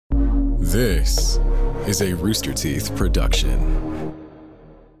This is a Rooster Teeth production.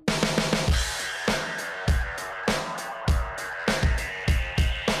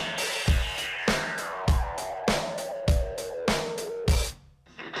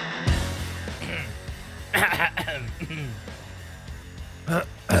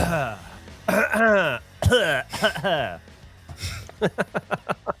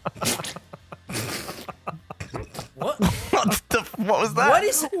 What was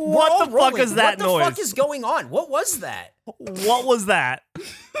that? What the fuck is that noise? What the fuck is going on? What was that? What was that?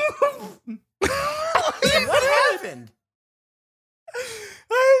 What happened?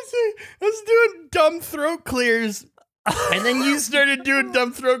 I was doing dumb throat clears, and then you started doing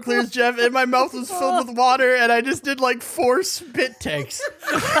dumb throat clears, Jeff, and my mouth was filled with water, and I just did like 4 spit takes.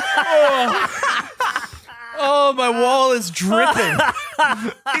 Oh, my wall is dripping. You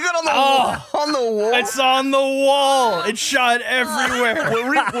got on the wall? It's on the wall. It shot everywhere.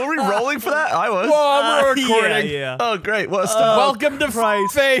 Were we rolling for that? I was. Well, we're recording. Yeah. Oh, great. What a start. Welcome to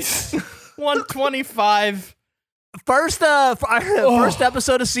Face 125. First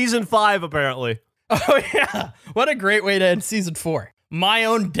episode of season 5, apparently. Oh, yeah. What a great way to end season 4. My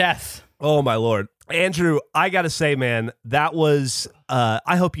own death. Oh, my Lord. Andrew, I gotta say, man, that was,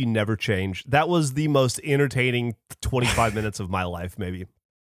 I hope you never change. That was the most entertaining 25 minutes of my life, maybe.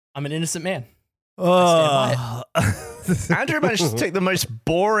 I'm an innocent man. Oh. Andrew managed to take the most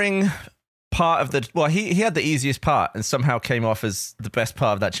boring part of the... Well, he had the easiest part and somehow came off as the best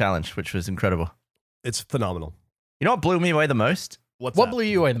part of that challenge, which was incredible. It's phenomenal. You know what blew me away the most? What blew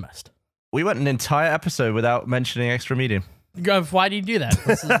you away the most? We went an entire episode without mentioning extra medium. Why do you do that?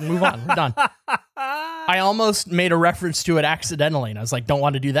 Let's just move on. We're done. I almost made a reference to it accidentally, and I was like, don't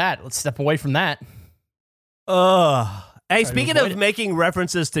want to do that. Let's step away from that. Hey, speaking of making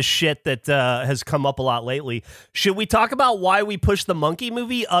references to shit that has come up a lot lately, should we talk about why we pushed the Monkey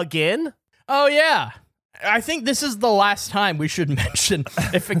movie again? Oh, yeah. I think this is the last time we should mention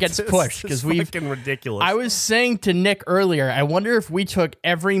if it gets pushed, because we've fucking ridiculous. I was saying to Nick earlier, I wonder if we took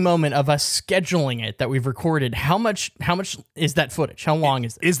every moment of us scheduling it that we've recorded. How much is that footage? How long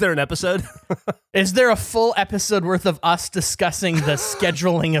is it? Is there an episode? Is there a full episode worth of us discussing the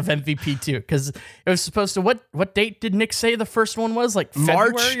scheduling of MVP2? Because it was supposed to, what date did Nick say the first one was? Like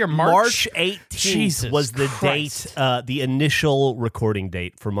February or March? March 18th Jesus was the Christ. date, the initial recording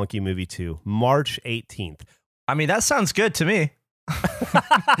date for Monkey Movie 2. March 18th. I mean, that sounds good to me. Dude,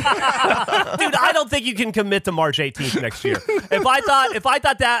 I don't think you can commit to March 18th next year. If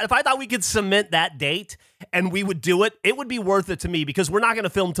I thought we could cement that date and we would do it, it would be worth it to me, because we're not going to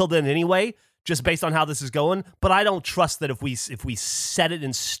film till then anyway, just based on how this is going. But I don't trust that if we set it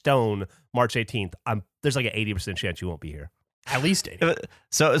in stone March 18th, there's like an 80% chance you won't be here. At least 80.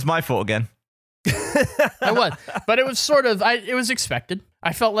 So it was my fault again. I was, but it was sort of, it was expected.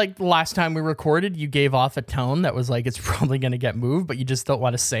 I felt like the last time we recorded, you gave off a tone that was like, it's probably going to get moved, but you just don't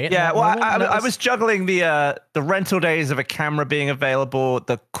want to say it. Yeah, well, I was juggling the rental days of a camera being available,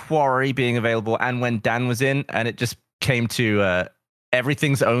 the quarry being available, and when Dan was in, and it just came to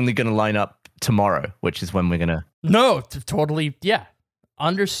everything's only going to line up tomorrow, which is when we're going to... No, totally, yeah.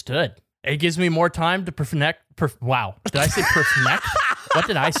 Understood. It gives me more time to wow. Did I say perfect? What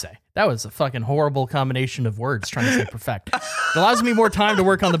did I say? That was a fucking horrible combination of words trying to say perfect. It allows me more time to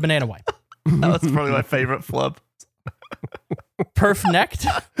work on the banana wipe. That was probably my favorite flub. Perfect?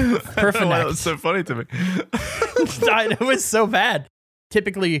 Perfect. That was so funny to me. It was so bad.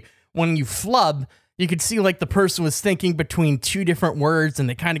 Typically, when you flub, you could see like the person was thinking between 2 different words and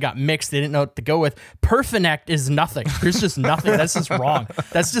they kind of got mixed. They didn't know what to go with. Perfect is nothing. There's just nothing. That's just wrong.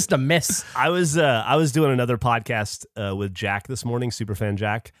 That's just a miss. I was doing another podcast with Jack this morning, Superfan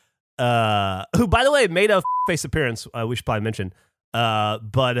Jack, who, by the way, made a face appearance. We should probably mention. Oh,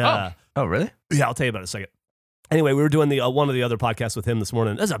 really? Yeah, I'll tell you about it in a second. Anyway, we were doing the one of the other podcasts with him this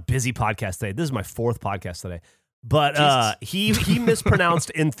morning. This is a busy podcast today. This is my 4th podcast today. But he mispronounced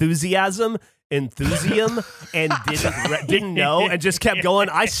enthusiasm, and didn't know, and just kept going.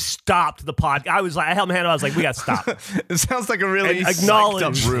 I stopped the pod. I was like, I held my hand up. I was like, we got to stop. It sounds like a really acknowledge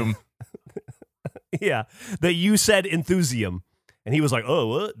psyched up room. Yeah, that you said enthusiasm, and he was like, oh,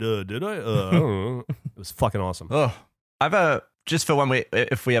 what? Did I? I don't know. It was fucking awesome. Oh, I've just for when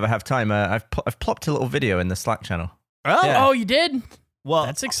if we ever have time, I've plopped a little video in the Slack channel. Oh, you did? Well,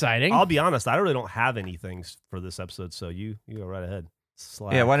 that's exciting. I'll be honest, I really don't have anything for this episode, so you go right ahead.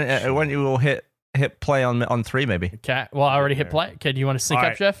 Slack. Yeah, why don't you all hit play on 3 maybe? Okay. Well, I already hit play. Okay, do you want to sync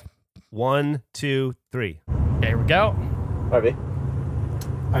up, Jeff? 1, 2, 3. There we go. Ivy.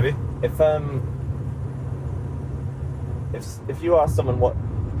 If you ask someone what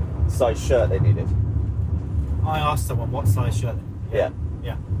size shirt they needed. I asked someone what size shirt. Yeah.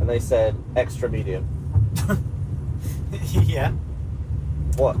 Yeah. and they said extra medium, Yeah.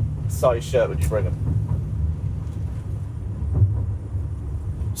 what size shirt would you bring them?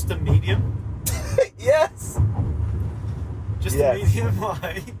 Just a medium. Yes. Just Yes. a medium.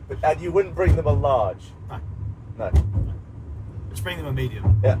 Why? And you wouldn't bring them a large. No. No. Just bring them a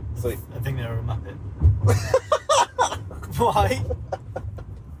medium. Yeah. Sweet. I think they're a Muppet. Why?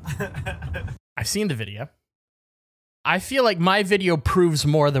 I've seen the video. I feel like my video proves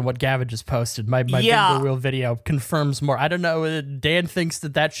more than what Gavin just posted. My Yeah. bingo wheel video confirms more. I don't know. Dan thinks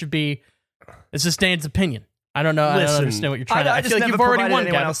that should be. It's just Dan's opinion. I don't know. I don't Listen, understand what you're trying to. I I just feel like never you've already provided won,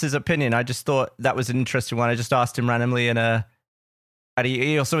 anyone Gavin. else's opinion. I just thought that was an interesting one. I just asked him randomly, and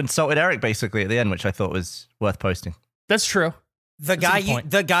he also insulted Eric basically at the end, which I thought was worth posting. That's true. The That's a guy good you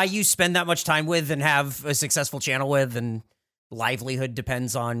point. the guy you spend that much time with and have a successful channel with, and livelihood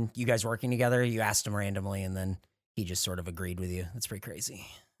depends on you guys working together. You asked him randomly, and then he just sort of agreed with you. That's pretty crazy.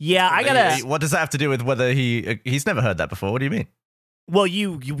 Yeah, I gotta. What does that have to do with whether he's never heard that before? What do you mean? Well,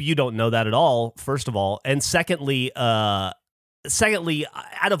 you don't know that at all. First of all, and secondly, out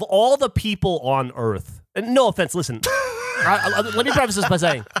of all the people on Earth, and no offense, listen. Let me preface this by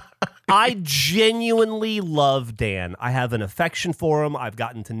saying, I genuinely love Dan. I have an affection for him. I've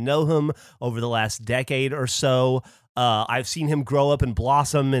gotten to know him over the last decade or so. I've seen him grow up and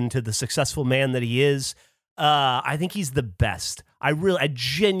blossom into the successful man that he is. I think he's the best. I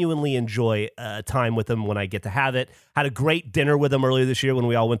genuinely enjoy time with him when I get to have it. Had a great dinner with him earlier this year when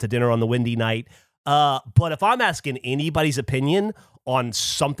we all went to dinner on the Windy night. But if I'm asking anybody's opinion on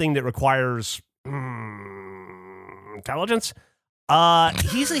something that requires intelligence,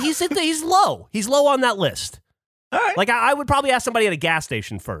 he's low. He's low on that list. All right. Like I would probably ask somebody at a gas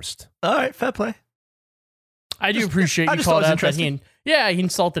station first. All right. Fair play. I do appreciate I you just called thought it was out that he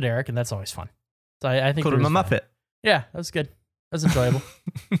insulted Eric, and that's always fun. So I think Called it him a was fine. Muppet. Yeah, that was good. That was enjoyable.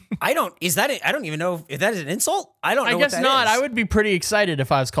 I don't even know if that is an insult. I don't know. I what guess that not. is. I would be pretty excited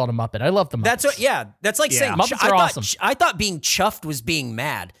if I was called a Muppet. I love the Muppets. That's what. Yeah, that's like Yeah. saying Muppets I are thought, awesome. I thought being chuffed was being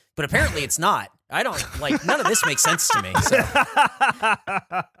mad, but apparently it's not. I don't like none of this makes sense to me. So.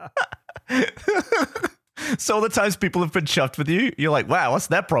 So all the times people have been chuffed with you, you're like, wow, what's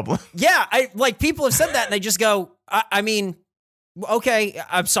that problem? Yeah, I like people have said that and they just go, I mean, okay,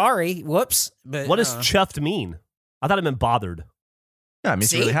 I'm sorry, whoops. But What does chuffed mean? I thought it meant bothered. Yeah, it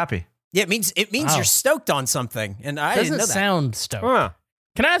means See? really happy. Yeah, it means Wow. you're stoked on something, and I Doesn't didn't know that. sound stoked. Huh.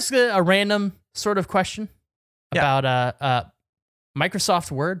 Can I ask a random sort of question Yeah. about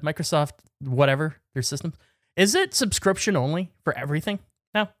Microsoft Word, Microsoft whatever their system? Is it subscription only for everything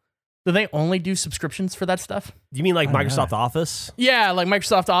now? Do they only do subscriptions for that stuff? You mean like I don't Microsoft know. Office? Yeah, like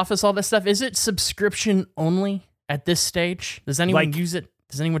Microsoft Office, all this stuff. Is it subscription only at this stage? Does anyone Like- use it?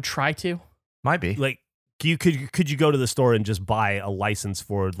 Does anyone try to? Might be. Like could you go to the store and just buy a license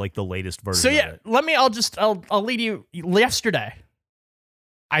for like the latest version? So of yeah, it? I'll lead you. Yesterday,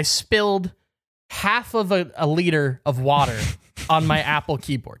 I spilled half of a liter of water on my Apple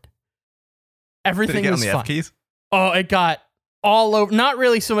keyboard. Did Everything it get on was the fine. F keys? Oh, it got all over. Not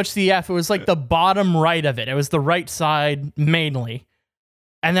really so much the F. It was like the bottom right of it. It was the right side mainly.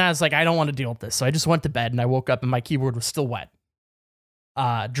 And then I was like, I don't want to deal with this. So I just went to bed and I woke up and my keyboard was still wet.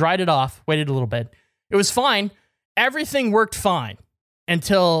 Dried it off, waited a little bit. It was fine. Everything worked fine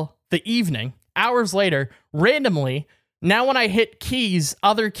until the evening. Hours later, randomly, now when I hit keys,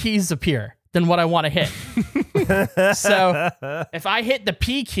 other keys appear than what I want to hit. So if I hit the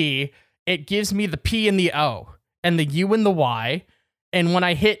P key, it gives me the P and the O and the U and the Y. And when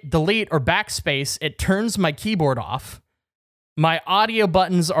I hit delete or backspace, it turns my keyboard off. My audio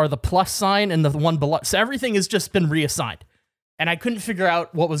buttons are the plus sign and the one below. So everything has just been reassigned. And I couldn't figure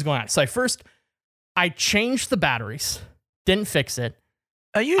out what was going on. So I changed the batteries, didn't fix it.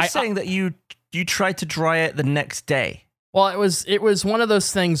 Are you saying that you tried to dry it the next day? Well, it was one of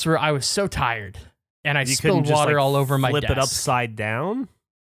those things where I was so tired and I You spilled couldn't just, water like, all over my flip desk. it upside down,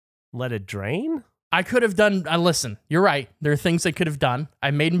 let it drain. I could have done. Listen, you're right. There are things I could have done.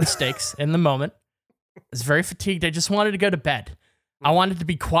 I made mistakes in the moment. I was very fatigued. I just wanted to go to bed. I wanted to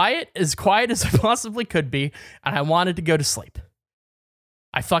be quiet as I possibly could be, and I wanted to go to sleep.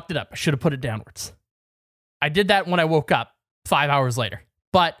 I fucked it up. I should have put it downwards. I did that when I woke up 5 hours later.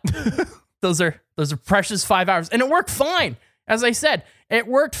 But those are precious 5 hours, and it worked fine. As I said, it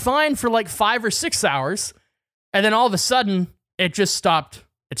worked fine for like 5 or 6 hours, and then all of a sudden it just stopped.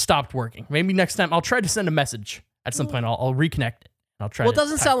 It stopped working. Maybe next time I'll try to send a message at some point. I'll reconnect it. I'll try. Well, it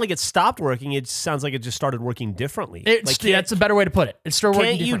doesn't sound like it stopped working. It sounds like it just started working differently. That's a better way to put it. It started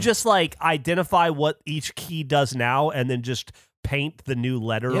working. Can't you differently. just like identify what each key does now and then just paint the new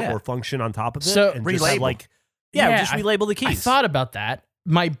letter Yeah. or function on top of it? So and just have, relabel. like, just relabel the keys. I thought about that,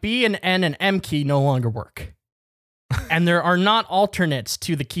 my B and N and M key no longer work. And there are not alternates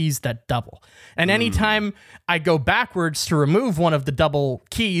to the keys that double. And anytime I go backwards to remove one of the double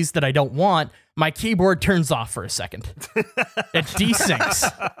keys that I don't want, my keyboard turns off for a second. It desyncs.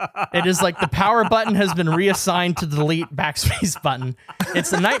 It is like the power button has been reassigned to the delete backspace button.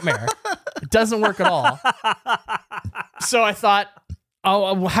 It's a nightmare. It doesn't work at all. So I thought,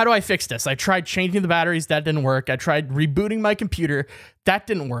 oh, how do I fix this? I tried changing the batteries. That didn't work. I tried rebooting my computer. That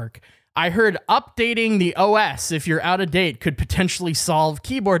didn't work. I heard updating the OS if you're out of date could potentially solve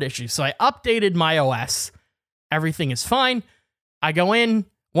keyboard issues. So I updated my OS. Everything is fine. I go in.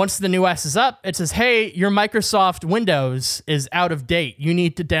 Once the new OS is up, it says, hey, your Microsoft Windows is out of date. You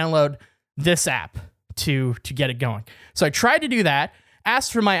need to download this app to get it going. So I tried to do that.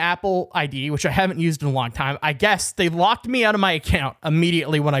 Asked for my Apple ID, which I haven't used in a long time. I guess they locked me out of my account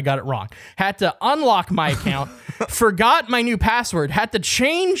immediately when I got it wrong. Had to unlock my account, forgot my new password, had to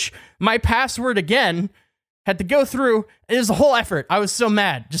change my password again, had to go through. It was a whole effort. I was so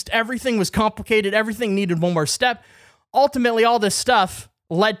mad. Just everything was complicated. Everything needed one more step. Ultimately, all this stuff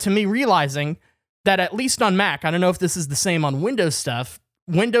led to me realizing that at least on Mac, I don't know if this is the same on Windows stuff,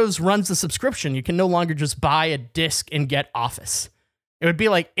 Windows runs the subscription. You can no longer just buy a disk and get Office. It would be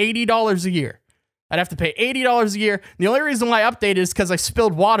like $80 a year. I'd have to pay $80 a year. The only reason why I updated is because I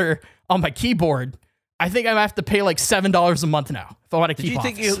spilled water on my keyboard. I think I have to pay like $7 a month now if I want to keep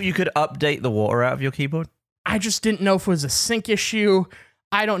Office. Did you think you could update the water out of your keyboard? I just didn't know if it was a sync issue.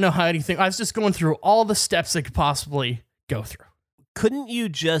 I don't know how anything. I was just going through all the steps I could possibly go through. Couldn't you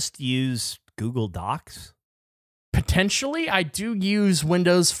just use Google Docs? Potentially, I do use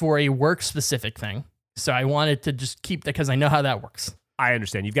Windows for a work-specific thing. So I wanted to just keep that because I know how that works. I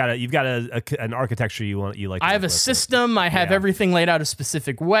understand. You've got an architecture you like. I have a system. I have everything laid out a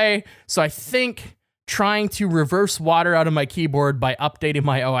specific way. So I think trying to reverse water out of my keyboard by updating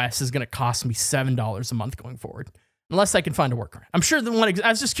my OS is going to cost me $7 a month going forward, unless I can find a workaround. I'm sure the one. I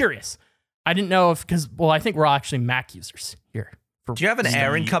was just curious. I didn't know if I think we're all actually Mac users here. Do you have an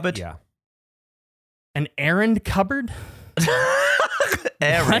airing cupboard? Yeah. An errand cupboard?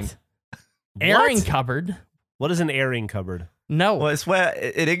 Airing. What? Airing cupboard? What is an airing cupboard? No. Well, it's where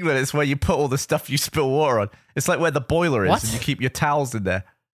in England it's where you put all the stuff you spill water on. It's like where the boiler is, What? and you keep your towels in there.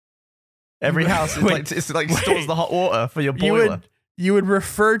 Every house it's like stores the hot water for your you boiler. you would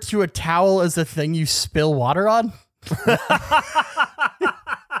refer to a towel as a thing you spill water on?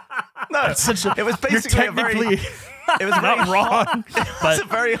 No, it was basically You're technically it was not wrong, It's a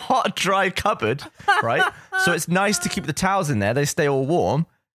very hot, dry cupboard, right? So it's nice to keep the towels in there. They stay all warm.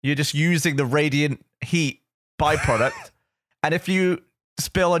 You're just using the radiant heat byproduct. And if you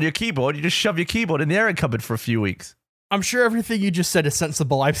spill on your keyboard, you just shove your keyboard in the airing cupboard for a few weeks. I'm sure everything you just said is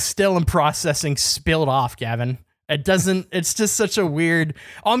sensible. I'm still in processing spilled off, Gavin. It's just such a weird,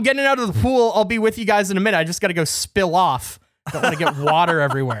 I'm getting out of the pool. I'll be with you guys in a minute. I just got to go spill off. Don't want to get water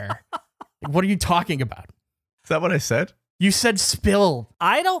everywhere. What are you talking about? Is that what I said? You said spill.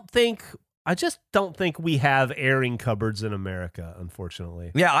 I just don't think we have airing cupboards in America,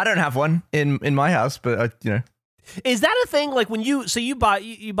 unfortunately. Yeah, I don't have one in my house, but Is that a thing? Like when you buy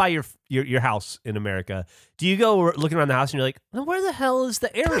your house in America, do you go looking around the house and you're like, well, where the hell is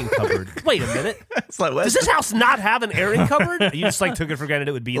the airing cupboard? Wait a minute. it's like, Does this house not have an airing cupboard? You just like took it for granted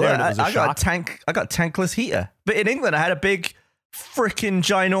it would be there. And it was a I got shock. I got tankless heater. But in England, I had a big, freaking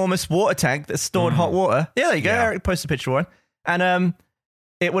ginormous water tank that stored hot water. Yeah, there you go. Yeah. Eric posted a picture of one. And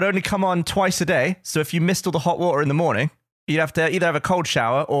it would only come on twice a day. So if you missed all the hot water in the morning, you'd have to either have a cold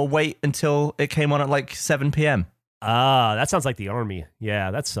shower or wait until it came on at like 7 p.m. Ah, that sounds like the army.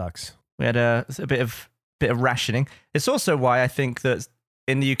 Yeah, that sucks. We had a bit of rationing. It's also why I think that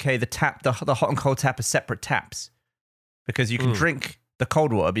in the UK the hot and cold tap are separate taps, because you can drink the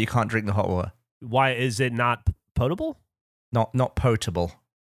cold water, but you can't drink the hot water. Why is it not potable? Not potable.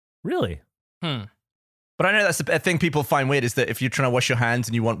 Really? But I know that's a thing people find weird, is that if you're trying to wash your hands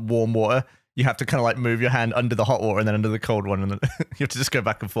and you want warm water, you have to kind of like move your hand under the hot water and then under the cold one, and then you have to just go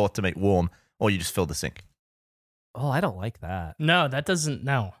back and forth to make warm, or you just fill the sink. Oh, I don't like that. No, that doesn't.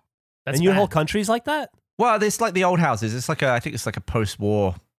 No. That's and your bad. whole country's like that? Well, it's like the old houses. It's like I think it's like a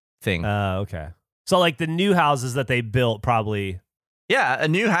post-war thing. Okay. So like the new houses that they built probably. Yeah, a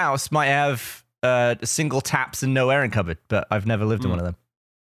new house might have single taps and no airing cupboard, but I've never lived in one of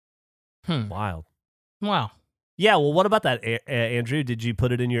them. Wild. Wow. Yeah, well, what about that, Andrew? Did you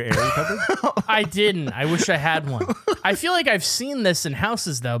put it in your airing cupboard? I didn't. I wish I had one. I feel like I've seen this in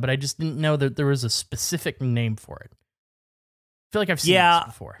houses, though, but I just didn't know that there was a specific name for it. I feel like I've seen this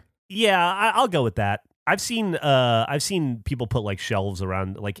before. Yeah, I'll go with that. I've seen people put like shelves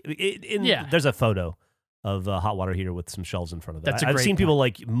around, like there's a photo hot water heater with some shelves in front of it. That's a I've great seen point. people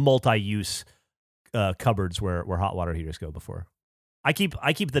like multi-use cupboards where hot water heaters go before. I keep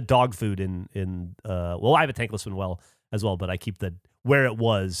the dog food in well, I have a tankless one as well, but I keep where it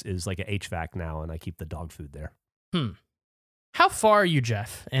was is like an HVAC now, and I keep the dog food there. How far are you,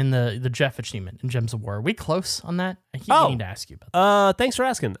 Jeff, in the Jeff achievement in Gems of War? Are we close on that? I keep Oh. meaning to ask you about that. Thanks for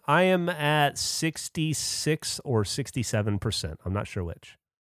asking. I am at 66 or 67%. I'm not sure which.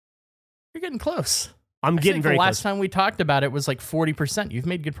 You're getting close. I'm I getting think very the close. last time we talked about it was like 40%. You've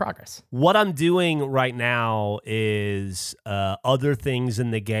made good progress. What I'm doing right now is other things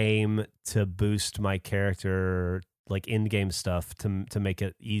in the game to boost my character, like in-game stuff to make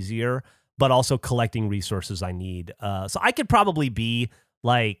it easier, but also collecting resources I need. So I could probably be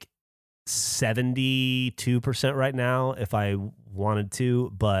like 72% right now if I wanted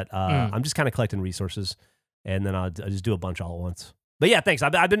to, but I'm just kind of collecting resources, and then I'll just do a bunch all at once. But yeah, thanks.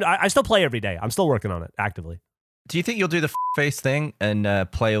 I still play every day. I'm still working on it actively. Do you think you'll do the face thing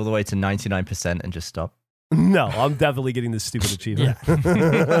and play all the way to 99% and just stop? No, I'm definitely getting this stupid achievement.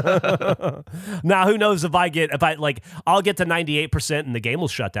 Now, who knows if I'll get to 98% and the game will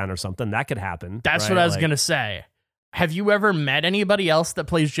shut down or something. That could happen. That's right? what I was going to say. Have you ever met anybody else that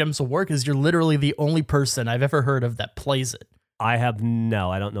plays Gems of War? Because you're literally the only person I've ever heard of that plays it. I don't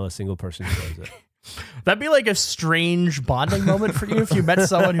know a single person who plays it. That'd be like a strange bonding moment for you if you met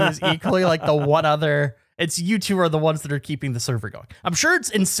someone who's equally like the one other. It's you two are the ones that are keeping the server going. I'm sure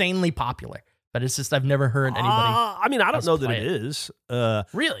it's insanely popular, but it's just I've never heard anybody. I mean, I don't else know that play it it. is.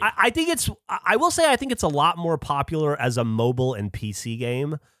 Really? I think it's. I will say I think it's a lot more popular as a mobile and PC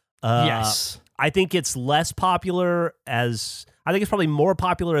game. Yes. I think it's less popular as. I think it's probably more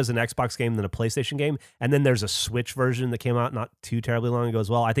popular as an Xbox game than a PlayStation game. And then there's a Switch version that came out not too terribly long ago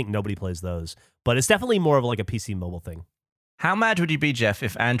as well. I think nobody plays those, but it's definitely more of like a PC mobile thing. How mad would you be, Jeff,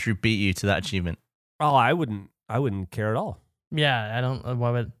 if Andrew beat you to that achievement? Oh, I wouldn't care at all. Yeah, I don't.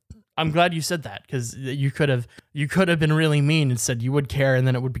 Why would? I'm glad you said that because you could have been really mean and said you would care, and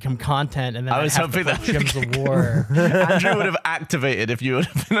then it would become content, and then I was hoping that Gems of War. Andrew would have activated if you would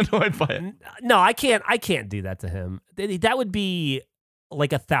have been annoyed by it. No, I can't do that to him. That would be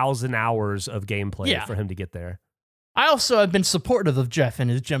like 1,000 hours of gameplay for him to get there. I also have been supportive of Jeff and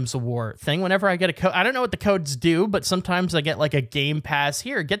his Gems of War thing. Whenever I get a code, I don't know what the codes do, but sometimes I get like a game pass.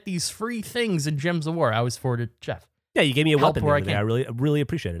 Here, get these free things in Gems of War. I always forwarded Jeff. Yeah, you gave me a Help weapon the where other day. I really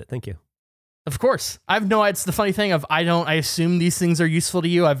appreciated it. Thank you. Of course. I've no, it's the funny thing of I assume these things are useful to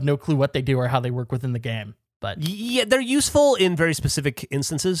you. I have no clue what they do or how they work within the game. But yeah, they're useful in very specific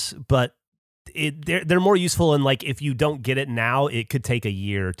instances, but they're more useful in like if you don't get it now, it could take a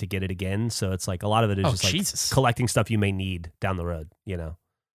year to get it again. So it's like a lot of it is just like collecting stuff you may need down the road, you know.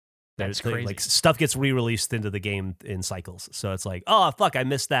 That's crazy. Like stuff gets re-released into the game in cycles. So it's like, oh fuck, I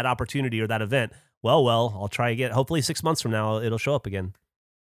missed that opportunity or that event. Well, I'll try again. Hopefully 6 months from now it'll show up again.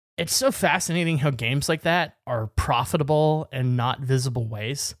 It's so fascinating how games like that are profitable in not visible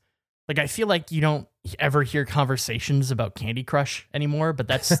ways. Like, I feel like you don't ever hear conversations about Candy Crush anymore, but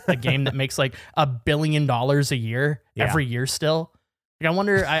that's a game that makes like $1 billion a year, every year still. Like, I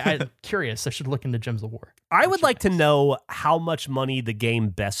wonder, I'm curious. I should look into Gems of War. I would like to know how much money the game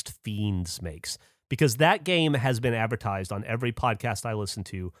Best Fiends makes, because that game has been advertised on every podcast I listen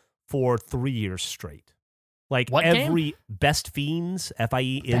to for 3 years straight. Like what every game? Best Fiends,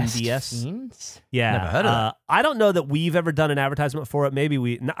 Fiends. Best Fiends? Yeah. Never heard of that. I don't know that we've ever done an advertisement for it. Maybe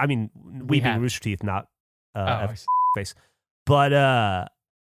we being Rooster Teeth, not Face. But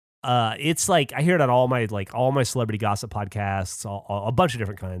it's like I hear it on all my celebrity gossip podcasts, a bunch of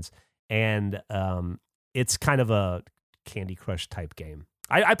different kinds. And it's kind of a Candy Crush type game.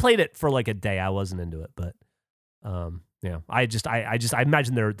 I played it for like a day. I wasn't into it, but yeah, I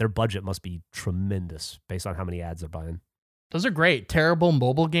imagine their budget must be tremendous based on how many ads they're buying. Those are great. Terrible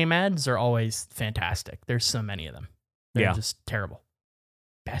mobile game ads are always fantastic. There's so many of them. They're just terrible.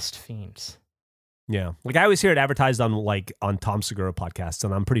 Best Fiends. Yeah, like I always hear it advertised on Tom Segura podcasts,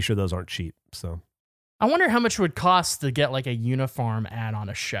 and I'm pretty sure those aren't cheap. So I wonder how much it would cost to get like a uniform ad on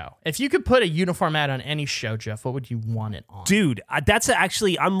a show. If you could put a uniform ad on any show, Jeff, what would you want it on? Dude, that's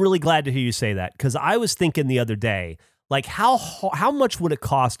actually, I'm really glad to hear you say that, because I was thinking the other day, like how much would it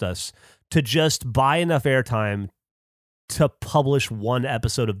cost us to just buy enough airtime to publish one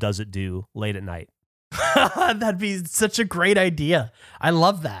episode of Does It Do late at night? That'd be such a great idea. I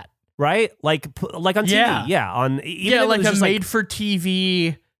love that. Right? Like on TV. Yeah. Like a made for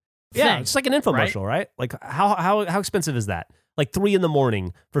TV. Yeah, thing, it's like an infomercial, right? Like how expensive is that? Like 3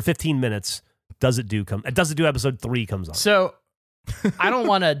 a.m. for 15 minutes. Does It Do episode 3 comes on. So I don't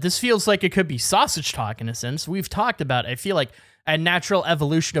want to. This feels like it could be sausage talk in a sense. We've talked about. I feel like a natural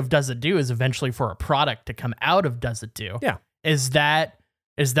evolution of Does It Do is eventually for a product to come out of Does It Do. Yeah. Is that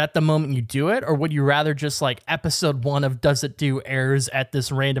the moment you do it, or would you rather just like episode 1 of Does It Do airs at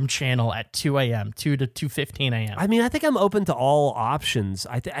this random channel at 2 a.m., 2 to 2:15 a.m.? I mean, I think I'm open to all options.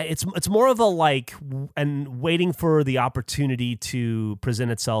 It's more of a like and waiting for the opportunity to present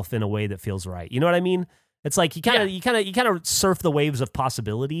itself in a way that feels right. You know what I mean? It's like you kind of surf the waves of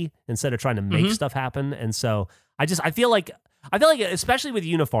possibility instead of trying to make stuff happen. And so I feel like especially with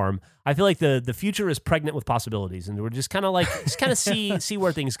Uniform, I feel like the future is pregnant with possibilities, and we're just kind of see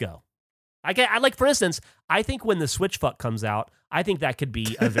where things go. I like, for instance, I think when the Switch Fuck comes out, I think that could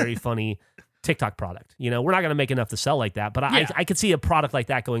be a very funny TikTok product. You know, we're not going to make enough to sell like that, but I could see a product like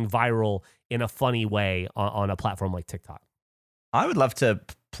that going viral in a funny way on a platform like TikTok. I would love to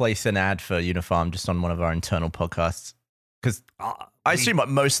place an ad for Unifarm just on one of our internal podcasts, because I assume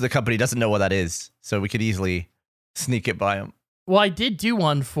most of the company doesn't know what that is, so we could easily sneak it by them. Well, I did do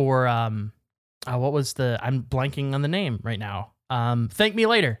one for what was I'm blanking on the name right now. Thank Me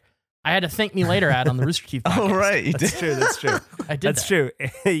Later. I had a Thank Me Later ad on the Rooster Teeth podcast. Oh, right. You That's true. That's true. I did That's true.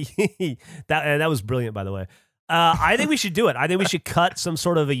 that was brilliant, by the way. I think we should do it. I think we should cut some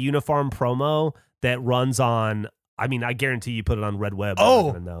sort of a Uniform promo that runs on. I mean, I guarantee you put it on Red Web.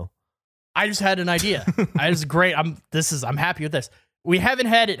 Oh, no. I just had an idea. It's great. I'm happy with this. We haven't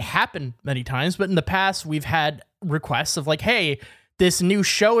had it happen many times, but in the past we've had requests of like, hey, this new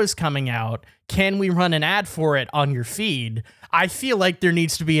show is coming out. Can we run an ad for it on your feed? I feel like there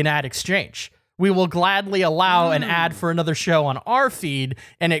needs to be an ad exchange. We will gladly allow an ad for another show on our feed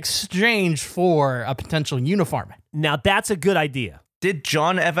in exchange for a potential Uniform. Now that's a good idea. Did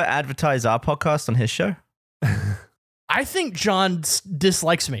John ever advertise our podcast on his show? I think John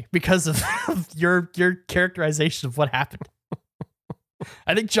dislikes me because of your characterization of what happened.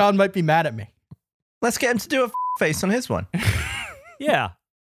 I think John might be mad at me. Let's get him to do a face on his one. Yeah.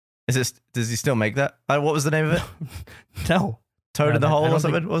 Does he still make that? What was the name of it? No. Toad in the Hole or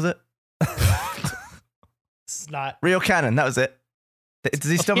something, was it? It's not. Real Canon, that was it. Does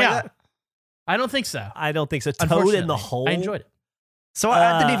he still make that? I don't think so. I don't think so. Toad in the Hole? I enjoyed it. So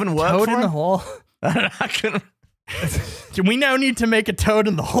I didn't even work Toad for in him? the Hole. I couldn't. We now need to make a Toad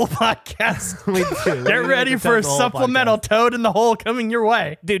in the Hole podcast. We do. Get ready for a supplemental Toad in the Hole coming your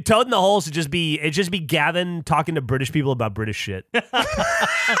way. Dude, Toad in the Hole should just be Gavin talking to British people about British shit.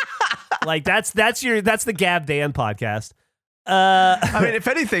 Like that's the Gav Dan podcast. I mean, if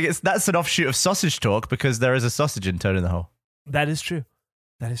anything, that's an offshoot of Sausage Talk, because there is a sausage in Toad in the Hole. That is true.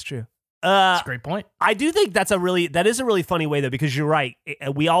 That is true. That's a great point. I do think that is a really funny way though, because you're right.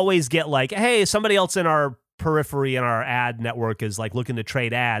 We always get like, hey, somebody else in our periphery in our ad network is like looking to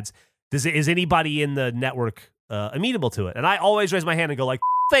trade ads. Is anybody in the network amenable to it? And I always raise my hand and go like,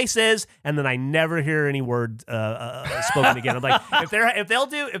 faces, and then I never hear any word spoken again. I'm like, if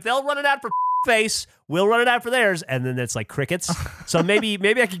they'll run it out for face, we'll run it out for theirs, and then it's like crickets. So maybe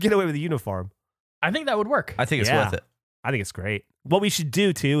I could get away with a Uniform. I think that would work. I think it's worth it. I think it's great. What we should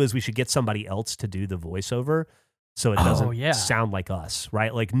do too is we should get somebody else to do the voiceover, so it doesn't sound like us,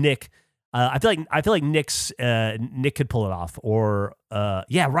 right? Like Nick. I feel like Nick could pull it off, or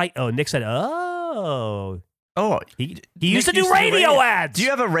right. Oh, Nick said, he used to do radio ads. Do you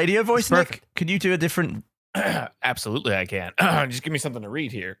have a radio voice, Nick? Could you do a different? Absolutely, I can. Just give me something to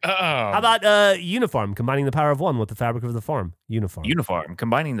read here. How about Uniform, combining the power of one with the fabric of the farm? Uniform,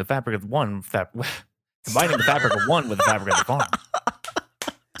 combining the fabric of one. Combining the fabric of one with the fabric of the farm.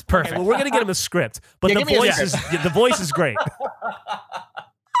 It's perfect. Okay, well, we're gonna get him a script, but the voice is great.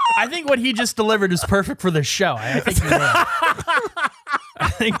 I think what he just delivered is perfect for this show. I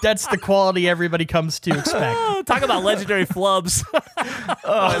think that's the quality everybody comes to expect. Talk about legendary flubs.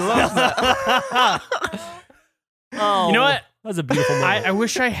 I love that. You know what? That was a beautiful moment. I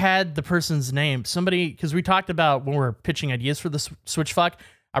wish I had the person's name. Somebody, because we talked about when we were pitching ideas for the Switch Fuck,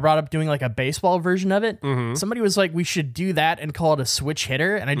 I brought up doing like a baseball version of it. Mm-hmm. Somebody was like, we should do that and call it a switch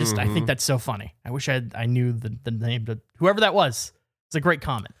hitter. And I think that's so funny. I wish I knew the name to whoever that was. It's a great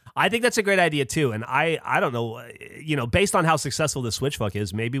comment. I think that's a great idea too. And I don't know, based on how successful the Switch Fuck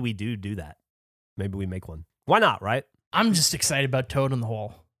is, maybe we do that. Maybe we make one. Why not, right? I'm just excited about Toad in the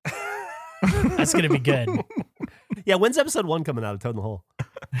Hole. That's going to be good. Yeah, when's episode 1 coming out of Toad in the Hole?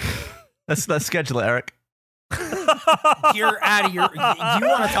 Let's schedule it, Eric. You're out of your. You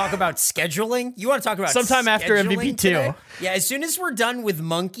want to talk about scheduling? You want to talk about sometime after MVP 2? Today? Yeah, as soon as we're done with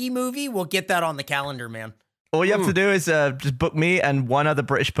Monkey Movie, we'll get that on the calendar, man. All you have to do is just book me and one other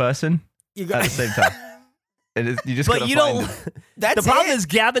British person at the same time. You just. But you don't. That's the problem it. is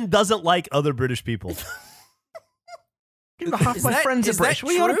Gavin doesn't like other British people. Half my friends are British.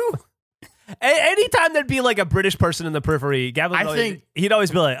 Is that true? Anytime there'd be like a British person in the periphery, Gavin, I think- he'd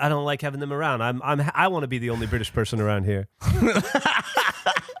always be like, "I don't like having them around. I want to be the only British person around here."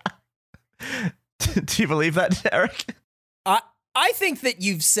 Do you believe that, Eric? I think that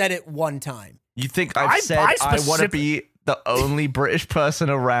you've said it one time. You think I've said I want to be the only British person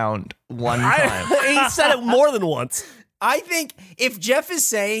around one time? He said it more than once. I think if Jeff is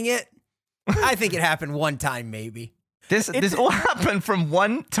saying it, I think it happened one time, maybe. This all happened from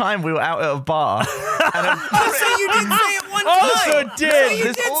one time we were out at a bar. And So you did say it one time. Also did. So you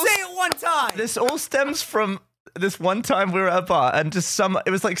This did all- say it one time. this all stems from this one time we were at a bar and just it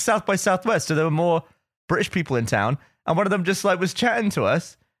was like South by Southwest, so there were more British people in town, and one of them just like was chatting to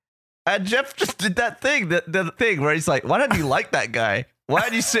us, and Jeff just did that thing, the thing where he's like, "Why don't you like that guy? Why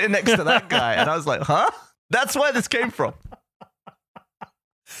are you sitting next to that guy?" And I was like, "Huh?" That's where this came from.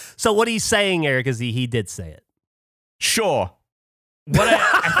 So what he's saying, Eric, is he did say it. Sure. What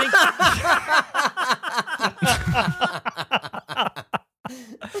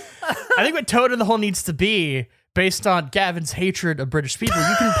I think what Toad in the Hole needs to be, based on Gavin's hatred of British people,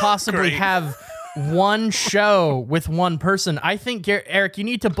 you can possibly have one show with one person. I think, Eric, you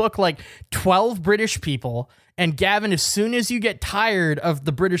need to book like 12 British people. And Gavin, as soon as you get tired of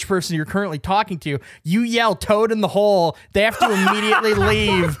the British person you're currently talking to, you yell Toad in the Hole. They have to immediately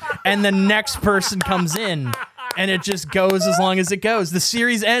leave. And the next person comes in. And it just goes as long as it goes. The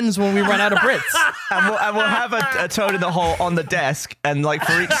series ends when we run out of Brits. And we'll have a Toad in the Hole on the desk, and like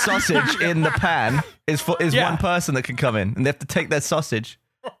for each sausage in the pan is Yeah. one person that can come in, and they have to take their sausage.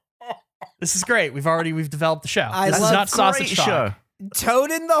 This is great. We've developed the show. I This is love not sausage Great talk. show.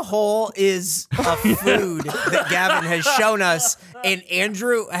 Toad in the Hole is a food that Gavin has shown us, and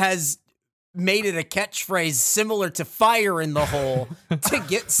Andrew has made it a catchphrase similar to fire in the hole to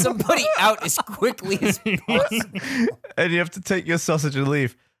get somebody out as quickly as possible. And you have to take your sausage and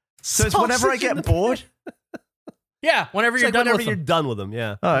leave. So it's whenever I get bored. Yeah, whenever It's you're like done whenever with you're them. done with them,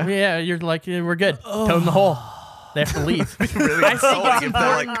 yeah. Oh, Yeah, you're like, we're good. Toad in the hole. They have to leave. really? I think it's if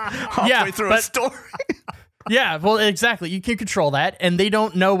they're like halfway Yeah, through a but- story. Yeah, well, exactly. You can control that, and they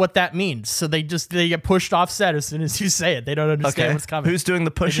don't know what that means. So they get pushed off set as soon as you say it. They don't understand what's coming. Who's doing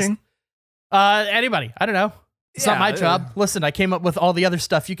the pushing? Anybody. I don't know. It's not Yeah, my job. Listen, I came up with all the other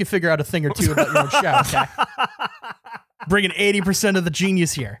stuff. You can figure out a thing or two about your own show, okay? Bringing 80% of the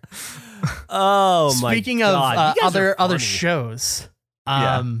genius here. Oh my Speaking of God. You guys are other funny. shows,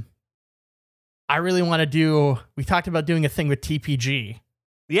 Yeah. I really want to do. We talked about doing a thing with TPG.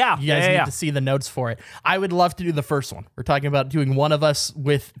 Yeah, You guys yeah, need yeah. to see the notes for it. I would love to do the first one. We're talking about doing one of us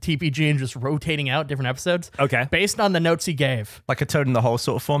with TPG and just rotating out different episodes Okay. based on the notes he gave, Like a Toad in the Hole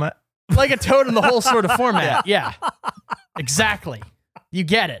sort of format? like a Toad in the Hole sort of format. Yeah, exactly. You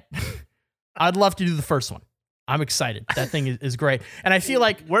get it. I'd love to do the first one. I'm excited. That thing is great, and I feel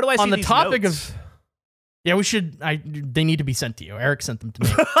like Where do I see on the these topic notes? of. Yeah, we should. They need to be sent to you. Eric sent them to me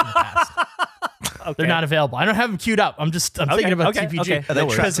in the past. Okay. They're not available. I don't have them queued up. I'm thinking about TPG. okay. Are they No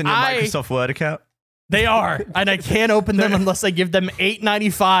worries. trapped in your I- Microsoft Word account? They are, and I can't open them unless I give them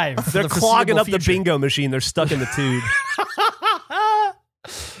 $8.95. for They're the clogging foreseeable up the future. bingo machine. They're stuck in the tube.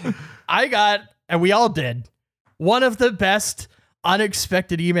 I got, and we all did, one of the best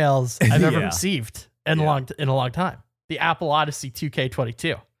unexpected emails I've ever Yeah. received in a long time. The Apple Odyssey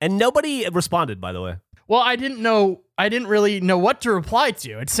 2K22. And nobody responded, by the way. Well, I didn't really know what to reply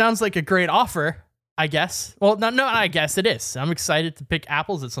to. It sounds like a great offer, I guess. Well, no, I guess it is. I'm excited to pick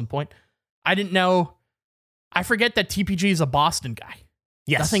apples at some point. I didn't know. I forget that TPG is a Boston guy.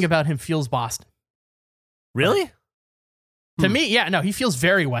 Yes. Nothing about him feels Boston. Really? To me, yeah, no, he feels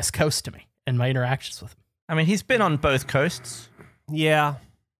very West Coast to me in my interactions with him. I mean, he's been on both coasts. Yeah.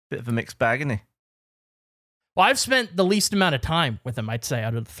 Bit of a mixed bag, isn't he? Well, I've spent the least amount of time with him, I'd say,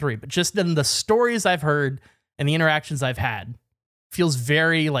 out of the three, but just in the stories I've heard and the interactions I've had, feels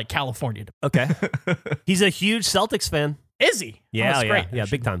very like California. to me. Okay. He's a huge Celtics fan. Is he? Oh, Yeah, that's yeah, great. yeah. I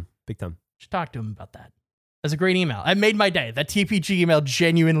Big time. Big time. should talk to him about that. That's a great email. It made my day. That TPG email,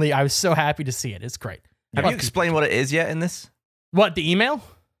 genuinely, I was so happy to see it. It's great. Have you explained what it is yet in this? What, the email?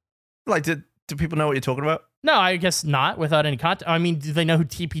 Like, do people know what you're talking about? No, I guess not without any context. I mean, do they know who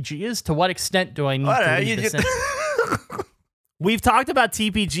TPG is? To what extent do I need I don't to know, leave this in? We've talked about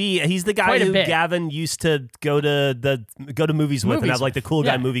TPG. He's the guy Quite a who bit. Gavin used to go to movies with and Movies have like the with, cool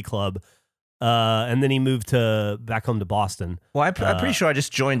guy yeah. movie club. And then he moved back home to Boston. Well, I'm pretty sure I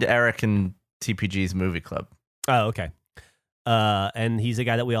just joined Eric and TPG's movie club. Oh, okay. And he's a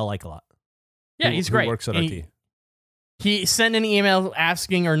guy that we all like a lot. Yeah, Who- he's who great. works at And RT. He sent an email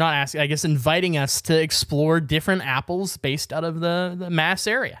asking, or not asking, I guess inviting us to explore different apples based out of the Mass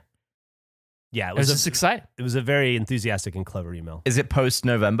area. Yeah, It was just exciting. it was a very enthusiastic and clever email. Is it post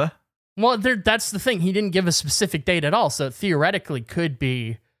November? Well, that's the thing. He didn't give a specific date at all, so it theoretically could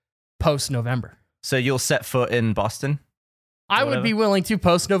be post-November. So you'll set foot in Boston? I would be willing to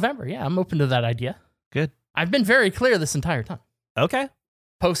post-November. Yeah, I'm open to that idea. Good. I've been very clear this entire time. Okay.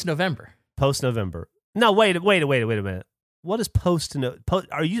 Post-November. Post-November. No, wait a minute. What is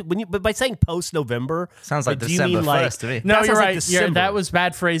but by saying post-November? Sounds like do you December mean like- 1st to me. No, That you're sounds like right. December. That was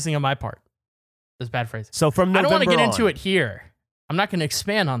bad phrasing on my part. It was bad phrasing. So from I November don't want to get on. into it here. I'm not going to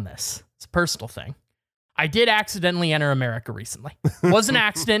expand on this. It's a personal thing. I did accidentally enter America recently. Was an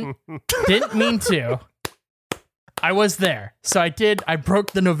accident. Didn't mean to. I was there. So I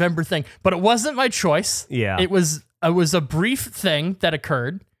broke the November thing, but it wasn't my choice. Yeah. It was a brief thing that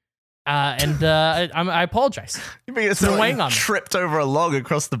occurred. I apologize. You mean it's Been like weighing you on me. tripped over a log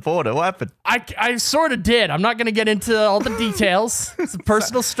across the border? What happened? I sort of did. I'm not going to get into all the details. It's a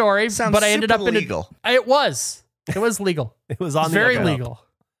personal story, Sounds but I ended up super in legal. It was legal. It was on It's the very up and up. legal.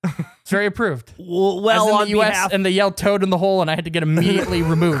 It's very approved. Well, As in on the US, behalf, and they yelled "toad in the hole," and I had to get immediately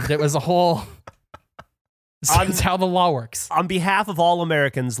removed. It was a whole. That's how the law works. on behalf of all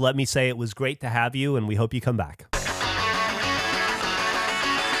Americans, let me say it was great to have you, and we hope you come back.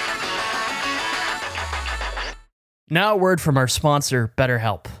 Now, a word from our sponsor,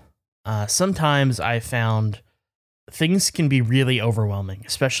 BetterHelp. Sometimes I found things can be really overwhelming,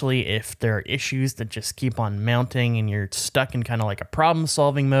 especially if there are issues that just keep on mounting and you're stuck in kind of like a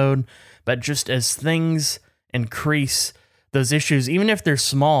problem-solving mode. But just as things increase, those issues, even if they're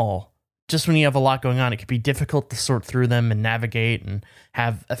small, just when you have a lot going on, it can be difficult to sort through them and navigate and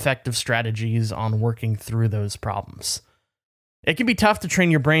have effective strategies on working through those problems. It can be tough to train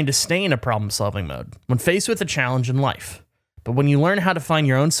your brain to stay in a problem-solving mode when faced with a challenge in life. But when you learn how to find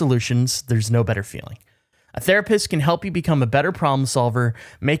your own solutions, there's no better feeling. A therapist can help you become a better problem solver,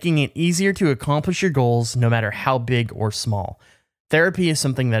 making it easier to accomplish your goals no matter how big or small. Therapy is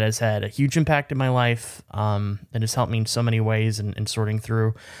something that has had a huge impact in my life. It has helped me in so many ways in sorting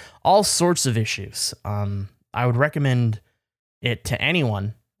through all sorts of issues. I would recommend it to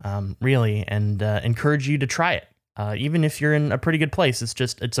anyone, really, and encourage you to try it. Even if you're in a pretty good place,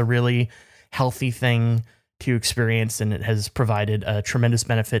 it's a really healthy thing to experience, and it has provided a tremendous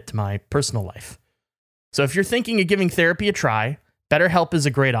benefit to my personal life. So if you're thinking of giving therapy a try, BetterHelp is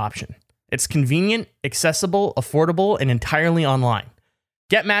a great option. It's convenient, accessible, affordable, and entirely online.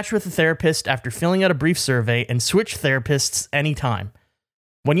 Get matched with a therapist after filling out a brief survey and switch therapists anytime.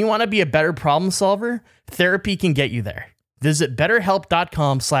 When you want to be a better problem solver, therapy can get you there. Visit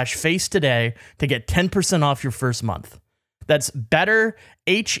betterhelp.com/face today to get 10% off your first month. That's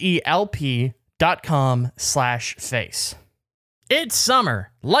betterhelp.com/face. It's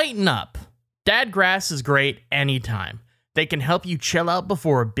summer. Lighten up. Dadgrass is great anytime. They can help you chill out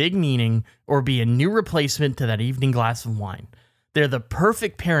before a big meeting or be a new replacement to that evening glass of wine. They're the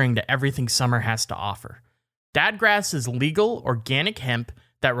perfect pairing to everything summer has to offer. Dadgrass is legal, organic hemp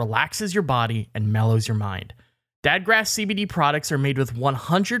that relaxes your body and mellows your mind. Dadgrass CBD products are made with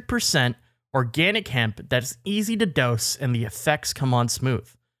 100% organic hemp that's easy to dose and the effects come on smooth.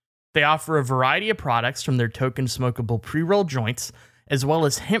 They offer a variety of products from their token smokable pre-roll joints, as well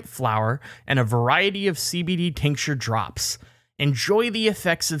as hemp flower and a variety of CBD tincture drops. Enjoy the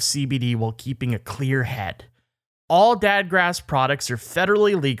effects of CBD while keeping a clear head. All Dadgrass products are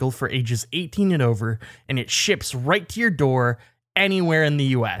federally legal for ages 18 and over, and it ships right to your door anywhere in the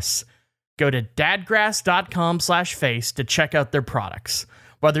US. Go to dadgrass.com/face to check out their products.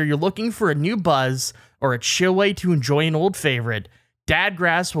 Whether you're looking for a new buzz or a chill way to enjoy an old favorite,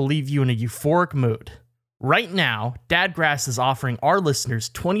 Dadgrass will leave you in a euphoric mood. Right now, Dadgrass is offering our listeners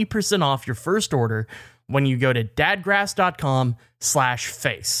 20% off your first order when you go to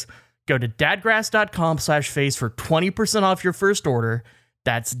dadgrass.com/face. Go to dadgrass.com/face for 20% off your first order.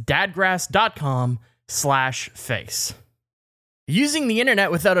 That's dadgrass.com/face. Using the internet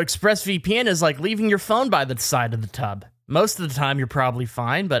without ExpressVPN is like leaving your phone by the side of the tub. Most of the time, you're probably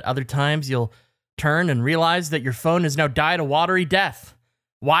fine, but other times you'll turn and realize that your phone has now died a watery death.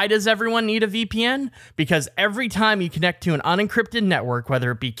 Why does everyone need a VPN? Because every time you connect to an unencrypted network,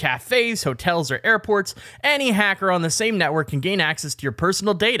 whether it be cafes, hotels, or airports, any hacker on the same network can gain access to your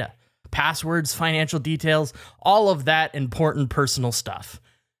personal data. Passwords, financial details, all of that important personal stuff.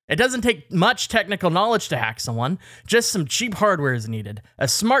 It doesn't take much technical knowledge to hack someone, just some cheap hardware is needed. A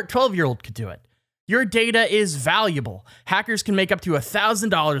smart 12-year-old could do it. Your data is valuable. Hackers can make up to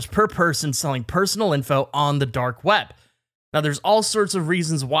 $1,000 per person selling personal info on the dark web. Now, there's all sorts of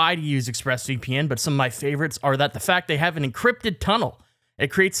reasons why to use ExpressVPN, but some of my favorites are that the fact they have an encrypted tunnel.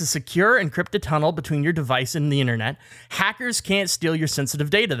 It creates a secure encrypted tunnel between your device and the internet. Hackers can't steal your sensitive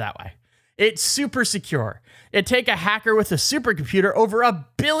data that way. It's super secure. It'd take a hacker with a supercomputer over 1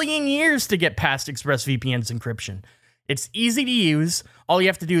 billion years to get past ExpressVPN's encryption. It's easy to use. All you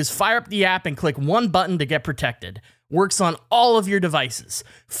have to do is fire up the app and click one button to get protected. Works on all of your devices,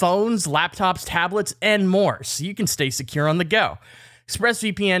 phones, laptops, tablets, and more, so you can stay secure on the go.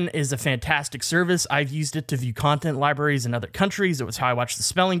 ExpressVPN is a fantastic service. I've used it to view content libraries in other countries. It was how I watched the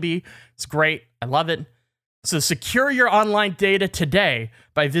spelling bee. It's great. I love it. So secure your online data today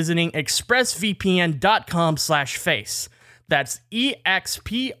by visiting expressvpn.com/face. That's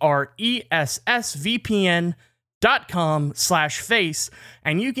expressvpn.com/face.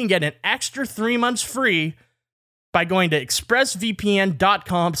 And you can get an extra 3 months free by going to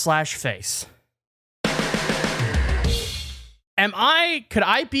expressvpn.com/face. Could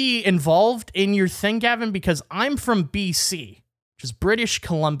I be involved in your thing, Gavin? Because I'm from BC, which is British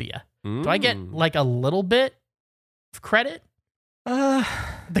Columbia. Do I get like a little bit of credit?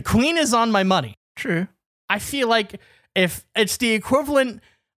 The Queen is on my money. True. I feel like if it's the equivalent,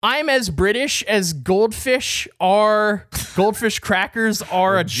 I'm as British as goldfish crackers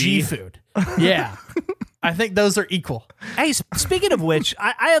are a G food. Yeah. I think those are equal. Hey, speaking of which,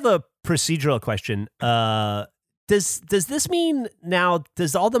 I have a procedural question. Does this mean now,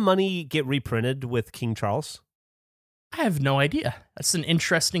 does all the money get reprinted with King Charles? I have no idea. That's an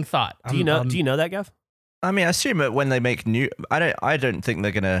interesting thought. Do you know that, Gav? I mean, I assume that when they make new, I don't think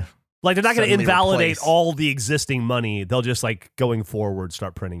they're gonna they're not going to suddenly invalidate replace- all the existing money. They'll just going forward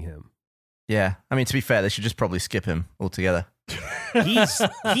start printing him. Yeah, I mean, to be fair, they should just probably skip him altogether. He's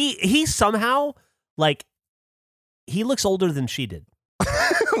somehow he looks older than she did.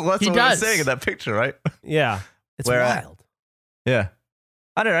 Well, that's He what I was does. saying in that picture, right? Yeah, it's wild. Yeah,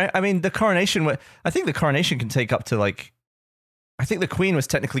 I don't know. I mean, the coronation. I think the coronation can take up to I think the Queen was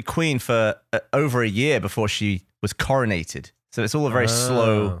technically queen for over a year before she was coronated. So it's all a very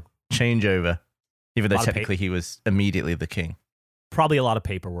slow changeover, even though technically he was immediately the king. Probably a lot of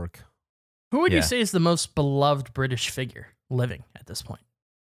paperwork. Who would you Yeah. say is the most beloved British figure living at this point?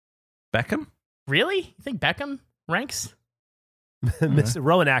 Beckham? Really? You think Beckham ranks? Mr.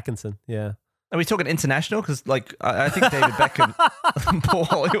 Rowan Atkinson. Yeah. Are we talking international? Because I think David Beckham, Paul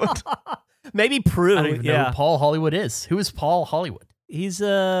Hollywood. Maybe Prue. I don't even know who Paul Hollywood is. Who is Paul Hollywood? He's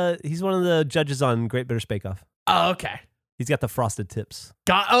one of the judges on Great British Bake Off. Oh, okay. He's got the frosted tips.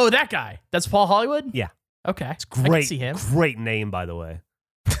 That guy. That's Paul Hollywood? Yeah. Okay. It's I can great. see him. Great name, by the way.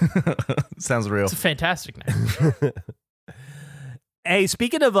 Sounds real. It's a fantastic name. Hey,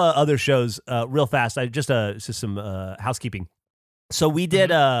 speaking of other shows, real fast, just some housekeeping. So we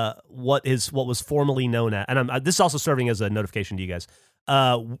did what was formerly known as, and this is also serving as a notification to you guys.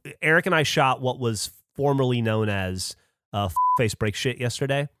 Eric and I shot what was formerly known as Face Break Shit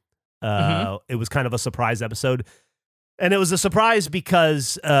yesterday. It was kind of a surprise episode. And it was a surprise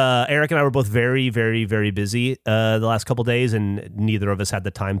because Eric and I were both very, very, very busy the last couple days, and neither of us had the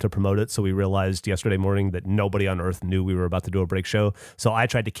time to promote it. So we realized yesterday morning that nobody on Earth knew we were about to do a break show. So I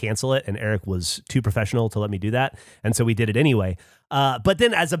tried to cancel it, and Eric was too professional to let me do that. And so we did it anyway. But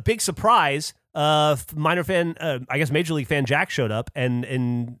then as a big surprise, minor fan, I guess Major League fan Jack showed up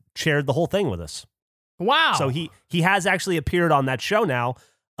and shared the whole thing with us. Wow. So he has actually appeared on that show now.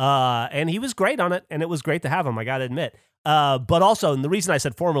 And he was great on it, and it was great to have him, I got to admit. But also, and the reason I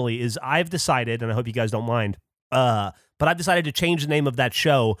said formally is I've decided, and I hope you guys don't mind, but I've decided to change the name of that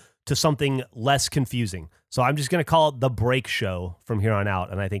show to something less confusing. So I'm just going to call it The Break Show from here on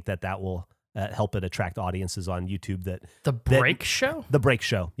out, and I think that will help it attract audiences on YouTube. The Break Show? The Break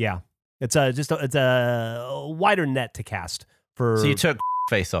Show, yeah. It's a wider net to cast for. So you took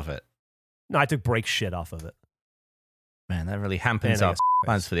face off it? No, I took break shit off of it. Man, that really hampens our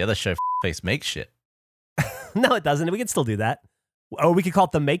plans for the other show. Face Make Shit. No, it doesn't. We can still do that. Or we could call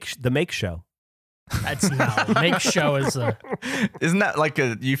it the Make Show. That's no. Make Show is a. Isn't that like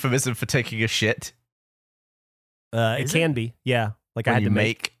a euphemism for taking a shit? It can be, yeah. Like When I had you to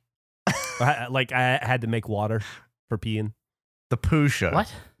make. I had to make water for peeing. The poo show. What?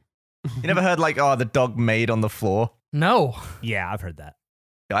 You never heard the dog made on the floor? No. Yeah, I've heard that.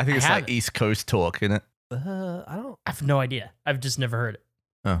 I think it's haven't. East Coast talk, isn't it? I don't. I have no idea. I've just never heard it.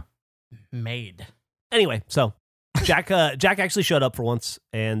 Oh. Made. Anyway, so Jack actually showed up for once,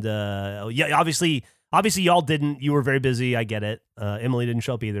 and yeah, obviously y'all didn't. You were very busy. I get it. Emily didn't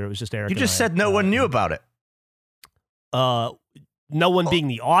show up either. It was just Eric. You and just I. said no one knew about it. No one being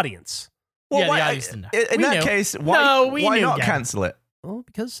the audience. Yeah, why- the audience didn't know. In We that knew. case, No, why we why knew, not Gavin. cancel it? Well,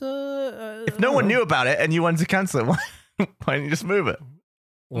 because If no one knew about it and you wanted to cancel it, why didn't you just move it?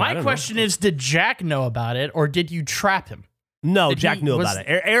 My question is, did Jack know about it, or did you trap him? No, Did Jack he- knew was- about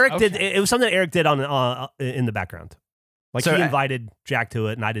it. Eric did. Okay. It was something that Eric did on in the background. Like So, he invited Jack to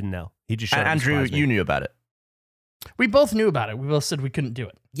it, and I didn't know. He just showed And up and Andrew, surprised me. you knew about it. We both knew about it. We both said we couldn't do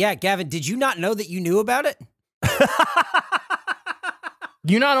it. Yeah, Gavin, did you not know that you knew about it?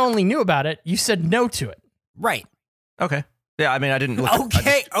 You not only knew about it, you said no to it. Right. Okay. Yeah, I mean, I didn't look.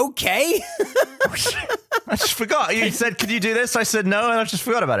 Okay, okay. I just forgot. You said, "Can you do this?" I said no, and I just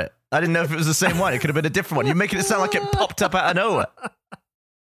forgot about it. I didn't know if it was the same one. It could have been a different one. You're making it sound like it popped up out of nowhere.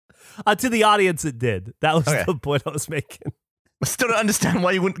 To the audience, it did. That was Okay. the point I was making. I still don't understand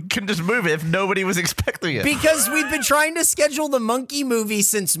why you couldn't just move it if nobody was expecting it. Because we've been trying to schedule the monkey movie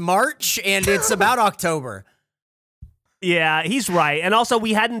since March, and it's about October. Yeah, he's right. And also,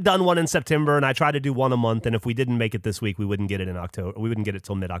 we hadn't done one in September, and I tried to do one a month. And if we didn't make it this week, we wouldn't get it in October. We wouldn't get it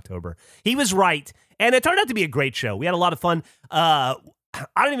till mid-October. He was right, and it turned out to be a great show. We had a lot of fun. I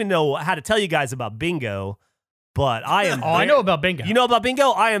don't even know how to tell you guys about Bingo, but I am. I know about Bingo. You know about Bingo?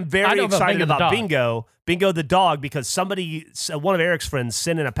 I am I very know about excited Bingo the about dog. Bingo the dog, because one of Eric's friends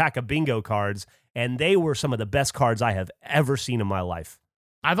sent in a pack of Bingo cards, and they were some of the best cards I have ever seen in my life.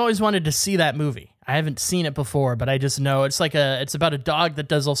 I've always wanted to see that movie. I haven't seen it before, but I just know it's about a dog that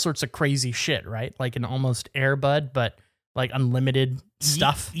does all sorts of crazy shit, right? Like an almost Air Bud, but like unlimited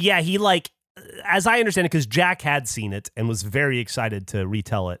stuff. Yeah, he as I understand it, because Jack had seen it and was very excited to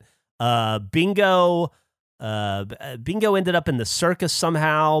retell it. Bingo ended up in the circus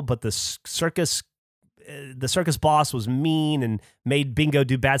somehow, but the circus boss was mean and made Bingo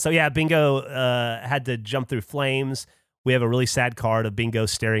do bad stuff. Yeah, Bingo had to jump through flames. We have a really sad card of Bingo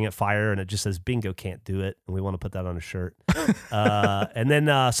staring at fire, and it just says, "Bingo can't do it," and we want to put that on a shirt. And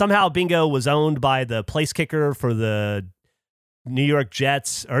then somehow Bingo was owned by the place kicker for the New York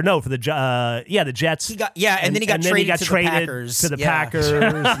Jets, or no, for the Jets. And then he got traded to the Packers. To the Yeah. Packers,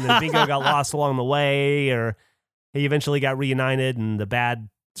 and then Bingo got lost along the way, or he eventually got reunited, and the bad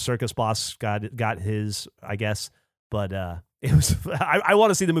circus boss got his, I guess. But it was. I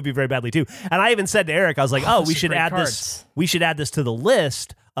want to see the movie very badly too. And I even said to Eric, I was like, "Oh, we those are should great add cards. this. We should add this to the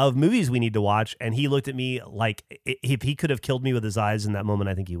list of movies we need to watch." And he looked at me like if he could have killed me with his eyes in that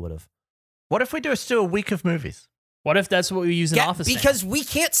moment, I think he would have. What if we do a week of movies? What if that's what we use in Office? Because we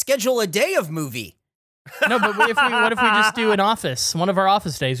can't schedule a day of movie. No, but what if we just do an Office? One of our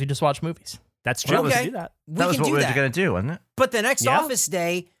Office days, we just watch movies. That's true. Okay. Let's do that. We That was can what do we were that. going to do, wasn't it? But the next Yeah. Office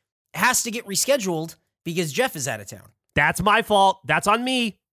day has to get rescheduled because Jeff is out of town. That's my fault. That's on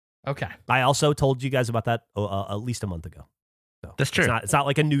me. Okay. I also told you guys about that at least a month ago. So That's true. It's not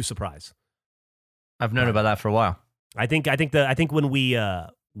like a new surprise. I've known about that for a while. I think when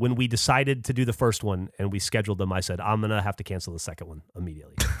we decided to do the first one and we scheduled them, I said I'm gonna have to cancel the second one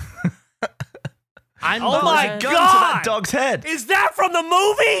immediately. I'm Oh my Gun to God! that dog's head. Is that from the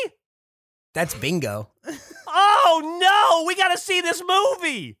movie? That's Bingo. Oh no! We got to see this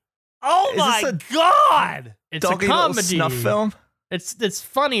movie. Oh Is my this God! It's a Doggy little comedy. snuff film. It's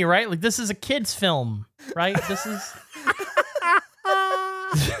funny, right? Like this is a kids film, right? This is.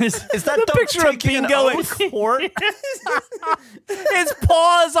 Is that The dog picture of taking an Bingo in oath? court. His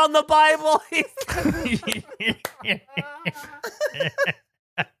paws on the Bible.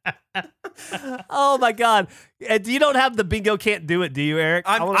 Oh my God! You don't have the Bingo can't do it, do you, Eric?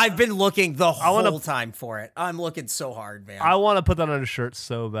 I've been looking the wanna- whole time for it. I'm looking so hard, man. I want to put that on a shirt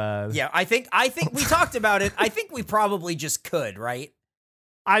so bad. Yeah, I think we talked about it. I think we probably just could, right?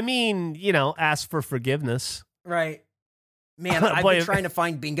 I mean, ask for forgiveness. Right. Man, I've Boy, been trying to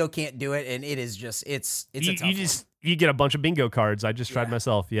find Bingo Can't Do It, and it is just it's a tough one. You get a bunch of bingo cards. I just tried Yeah.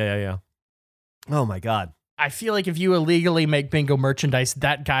 myself. Yeah. Oh my God. I feel like if you illegally make bingo merchandise,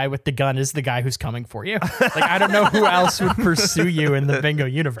 that guy with the gun is the guy who's coming for you. Like I don't know who else would pursue you in the bingo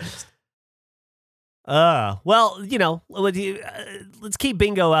universe. Well, let's keep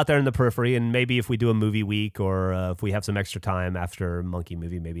Bingo out there in the periphery, and maybe if we do a movie week or if we have some extra time after Monkey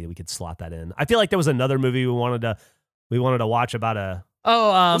Movie, maybe we could slot that in. I feel like there was another movie we wanted to watch about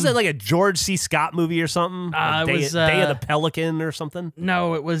was it like a George C. Scott movie or something? Like it was, Day of the Pelican or something?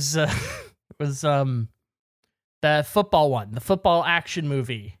 No, it was the football one, the football action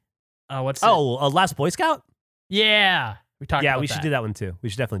movie. What's it? Last Boy Scout? Yeah. We talked about we should do that one too. We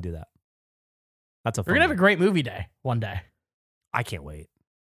should definitely do that. That's a fun We're gonna have a one. great movie day one day. I can't wait.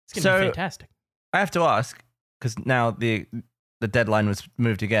 It's gonna So- be fantastic. I have to ask, because now the deadline was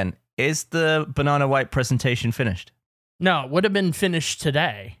moved again. Is the Banana White presentation finished? No, it would have been finished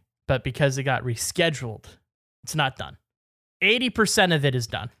today, but because it got rescheduled, it's not done. 80% of it is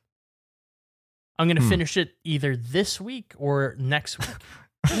done. I'm going to finish it either this week or next week.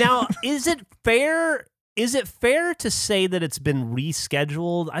 Now, is it fair to say that it's been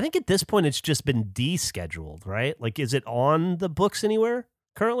rescheduled? I think at this point it's just been descheduled, right? Like, is it on the books anywhere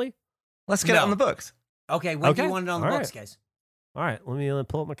currently? Let's get it No. on the books. Okay, when do Okay. you want it on the All books, right. guys? All right, let me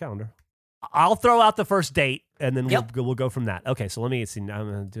pull up my calendar. I'll throw out the first date, and then Yep. we'll go from that. Okay, so let me see.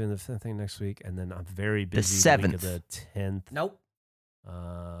 I'm doing the thing next week, and then I'm very busy. The week of 7th. the 10th. Nope.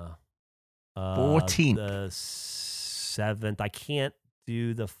 14th. The 7th. I can't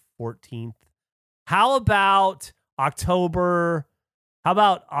do the 14th. How about October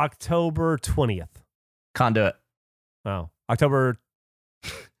 20th? Can't do it. Oh, October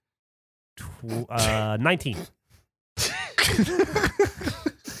 19th.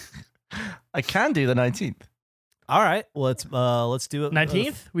 I can do the 19th. All right. Well, let's do it.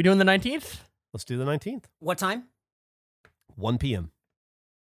 19th? We doing the 19th? Let's do the 19th. What time? 1 p.m.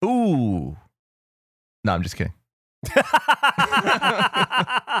 Ooh. No, I'm just kidding.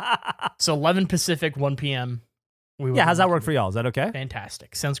 So 11 Pacific, 1 p.m. Yeah, how's that work for y'all? Is that okay?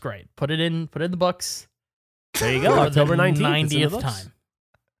 Fantastic. Sounds great. Put it in the books. There you go. For the October 19th. It's in the 90th books. time.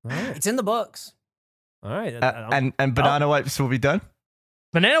 All right. It's in the books. All right. And banana wipes will be done.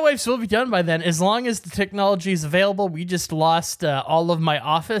 Banana Waves will be done by then, as long as the technology is available. We just lost all of my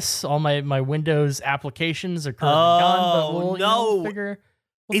Office, all my Windows applications are currently gone. But we'll, no. we'll figure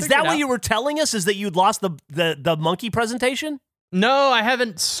Is it that what out. you were telling us? Is that you'd lost the monkey presentation? No, I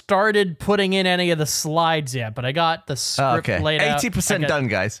haven't started putting in any of the slides yet, but I got the script Okay. laid out. 80% done,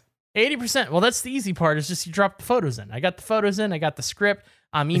 guys. 80%. Well, that's the easy part. Is just you drop the photos in. I got the photos in. I got the script.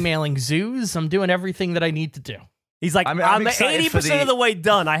 I'm emailing zoos. I'm doing everything that I need to do. He's like, I'm I'm excited for 80% of the way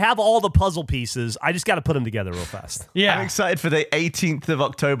done. I have all the puzzle pieces. I just got to put them together real fast. Yeah. I'm excited for the 18th of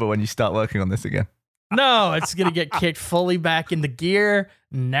October when you start working on this again. No, it's going to get kicked fully back into gear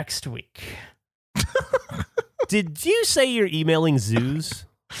next week. Did you say you're emailing zoos?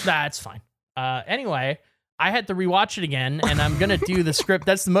 That's fine. Anyway, I had to rewatch it again, and I'm going to do the script.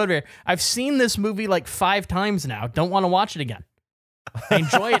 That's the motivator. I've seen this movie like 5 times now. Don't want to watch it again. I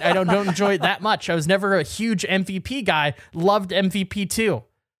enjoy it. I don't enjoy it that much. I was never a huge MVP guy. Loved MVP 2.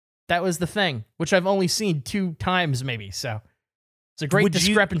 That was the thing, which I've only seen 2 times maybe. So it's a great Would you-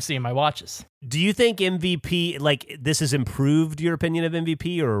 discrepancy in my watches. Do you think MVP, like, this has improved your opinion of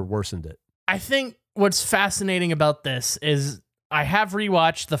MVP or worsened it? I think what's fascinating about this is I have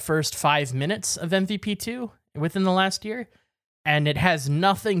rewatched the first 5 minutes of MVP 2 within the last year, and it has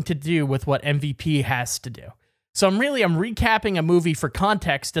nothing to do with what MVP has to do. So I'm recapping a movie for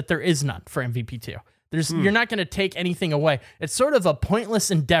context that there is none for MVP 2. You're not going to take anything away. It's sort of a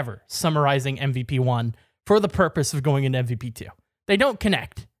pointless endeavor summarizing MVP 1 for the purpose of going into MVP 2. They don't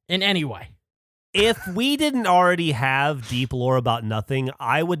connect in any way. If we didn't already have deep lore about nothing,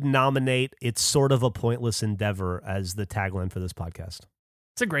 I would nominate "It's sort of a pointless endeavor" as the tagline for this podcast.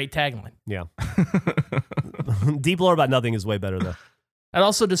 It's a great tagline. Yeah. Deep lore about nothing is way better, though. It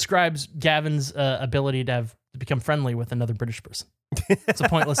also describes Gavin's ability to become friendly with another British person. It's a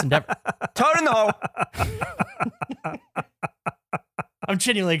pointless endeavor. Toad in the hole. I'm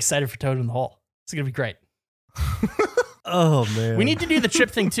genuinely excited for Toad in the Hole. It's going to be great. Oh, man. We need to do the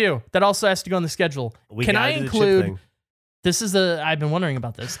chip thing too. That also has to go on the schedule. Can I include, I've been wondering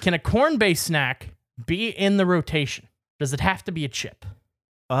about this. Can a corn-based snack be in the rotation? Does it have to be a chip?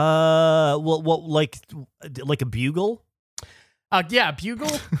 Well, like a bugle? Yeah,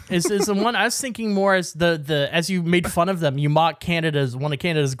 Bugle is the one I was thinking more as the as you made fun of them, you mock one of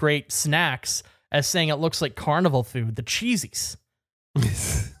Canada's great snacks as saying it looks like carnival food, the Cheesies.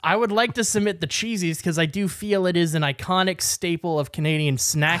 I would like to submit the Cheesies because I do feel it is an iconic staple of Canadian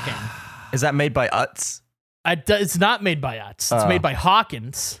snacking. Is that made by Utz? It's not made by Utz. It's Oh. made by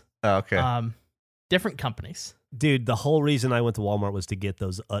Hawkins. Oh, okay. Different companies. Dude, the whole reason I went to Walmart was to get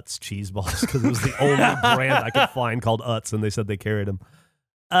those Utz cheese balls because it was the only brand I could find called Utz, and they said they carried them.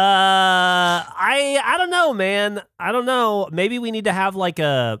 I don't know, man. I don't know. Maybe we need to have like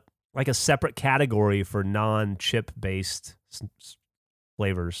a separate category for non-chip based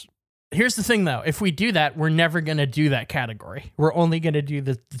flavors. Here's the thing, though. If we do that, we're never going to do that category. We're only going to do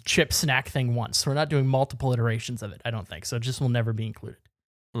the chip snack thing once. We're not doing multiple iterations of it, I don't think. So it just will never be included.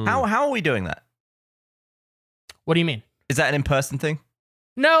 How are we doing that? What do you mean? Is that an in-person thing?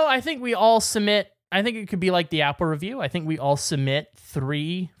 No, I think we all submit. I think it could be like the Apple review. I think we all submit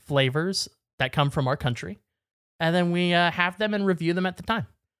 3 flavors that come from our country, and then we have them and review them at the time.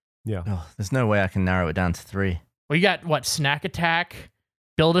 Yeah. Oh, there's no way I can narrow it down to 3. Well, you got what? Snack Attack,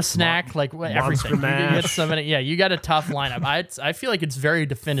 Build a Snack, like what? Monster Everything. You Mash. get so many. Yeah, you got a tough lineup. I feel like it's very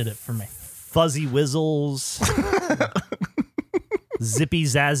definitive for me. Fuzzy Whizzles. Zippy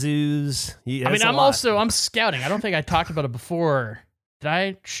Zazoos. Yeah, I mean, that's a lot. I'm scouting. I don't think I talked about it before. Did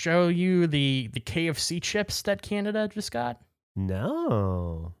I show you the KFC chips that Canada just got?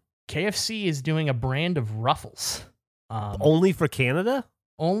 No. KFC is doing a brand of Ruffles. Only for Canada?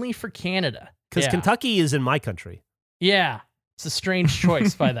 Only for Canada. Because Yeah. Kentucky is in my country. Yeah. It's a strange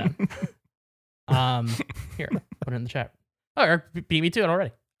choice by them. Here, put it in the chat. Oh, Eric beat me to it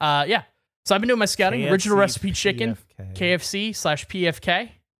already. Yeah. So I've been doing my scouting. KFC, Original recipe chicken, PFK. KFC/PFK,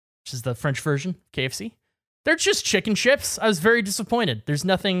 which is the French version, KFC. They're just chicken chips. I was very disappointed. There's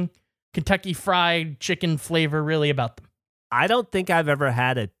nothing Kentucky Fried Chicken flavor really about them. I don't think I've ever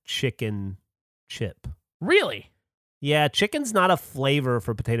had a chicken chip. Really? Yeah, chicken's not a flavor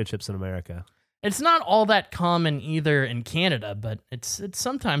for potato chips in America. It's not all that common either in Canada, but it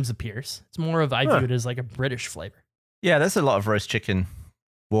sometimes appears. It's more of, I view it as like a British flavor. Yeah, there's a lot of roast chicken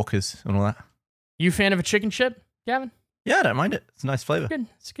walkers and all that. You a fan of a chicken chip, Gavin? Yeah, I don't mind it. It's a nice flavor. Good.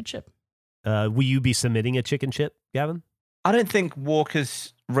 It's a good chip. Will you be submitting a chicken chip, Gavin? I don't think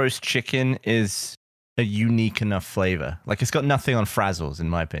Walker's roast chicken is a unique enough flavor. Like, it's got nothing on Frazzles, in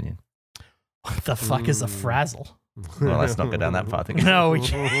my opinion. What the fuck is a frazzle? Well, let's not go down that path again. No, we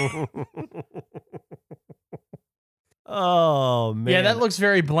can't. Oh man. Yeah, that looks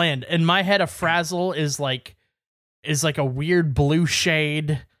very bland. In my head, a frazzle is like a weird blue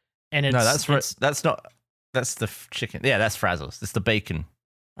shade, and it's No, that's the chicken. Yeah, that's Frazzles. It's the bacon.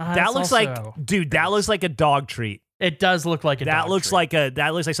 That looks like that looks like a dog treat. It does look like a That dog looks treat.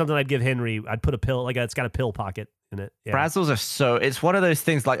 like something I'd give Henry. I'd put a pill, it's got a pill pocket in it. Yeah. Frazzles are it's one of those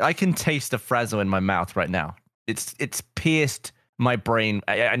things, like, I can taste a Frazzle in my mouth right now. It's pierced my brain,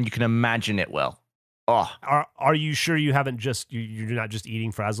 and you can imagine it well. Oh, Are you sure you haven't you're not just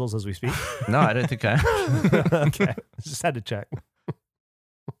eating Frazzles as we speak? no, I don't think I am. Okay, just had to check.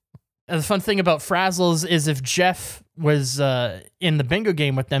 And the fun thing about frazzles is if Jeff was in the bingo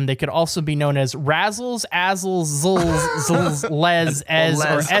game with them, they could also be known as razzles, azzles, zulls, zulls, les, es,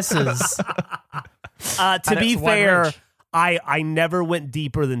 or s's. To be it's wide fair, range. I never went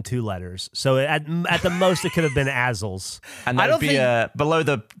deeper than 2 letters. So at the most, it could have been Azzles. And I that would don't be below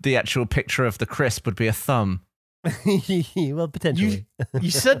the actual picture of the crisp would be a thumb. Well, potentially. You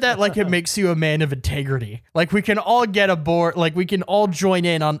said that like it makes you a man of integrity. Like we can all get aboard, like we can all join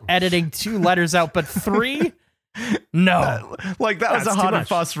in on editing 2 letters out, but 3? No. Like, that was That's a too hard and much.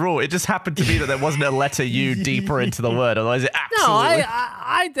 fast rule. It just happened to be that there wasn't a letter U deeper into the word. Otherwise, it No, absolutely...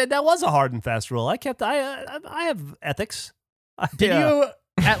 I did. That was a hard and fast rule. I have ethics. Did you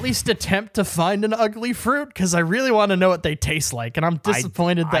at least attempt to find an ugly fruit? Because I really want to know what they taste like, and I'm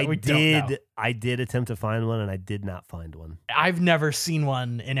disappointed that we don't know. I did attempt to find one, and I did not find one. I've never seen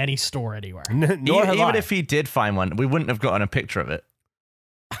one in any store anywhere. Nor have Even I. if he did find one, we wouldn't have gotten a picture of it.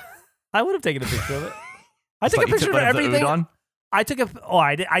 I would have taken a picture of it. I It's took like a you picture took of one of the everything. udon. I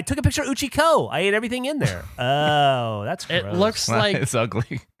took a picture of Uchiko. I ate everything in there. Oh, that's gross. It looks like It's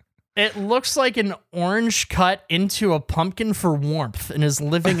ugly. it looks like an orange cut into a pumpkin for warmth and is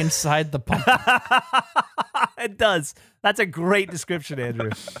living inside the pumpkin. It does. That's a great description,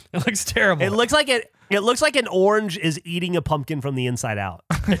 Andrew. It looks terrible. It looks like an orange is eating a pumpkin from the inside out.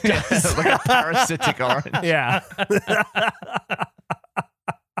 Like a parasitic orange. Yeah.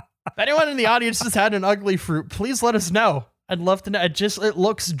 If anyone in the audience has had an ugly fruit, please let us know. I'd love to know. It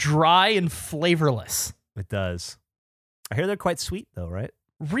looks dry and flavorless. It does. I hear they're quite sweet though, right?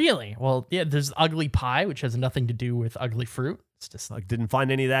 Really? Well, yeah, there's ugly pie, which has nothing to do with ugly fruit. It's just I didn't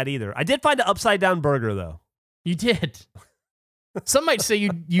find any of that either. I did find an upside down burger though. you did. Some might say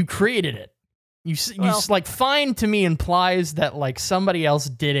you created it. Like fine to me implies that like somebody else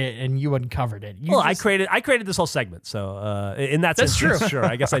did it and you uncovered it. Well, I created this whole segment, so in that That's sense, true. Sure,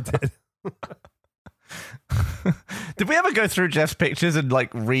 I guess I did. Did we ever go through Jeff's pictures and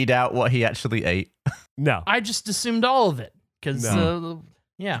like read out what he actually ate? No. I just assumed all of it because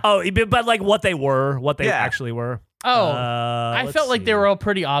yeah. Oh, but like what they Yeah. actually were. I let's felt like they see. were all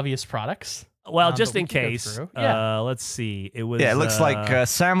pretty obvious products. Well, just but we in can go case. through. Yeah. Let's see. It was. Yeah, it looks like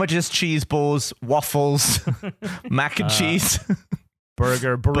sandwiches, cheese balls, waffles, mac and cheese.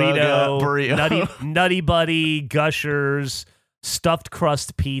 burger, burrito, burrito. nutty buddy, gushers, stuffed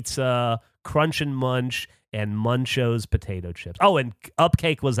crust pizza, crunch and munch, and Muncho's potato chips. Oh, and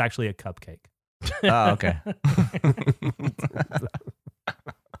Upcake was actually a cupcake. Oh, okay.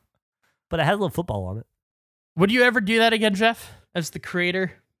 But it had a little football on it. Would you ever do that again, Jeff, as the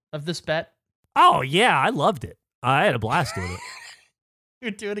creator of this bet? Oh, yeah, I loved it. I had a blast doing it. You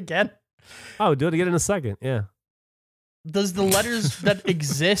would do it again? I would do it again in a second, yeah. Does the letters that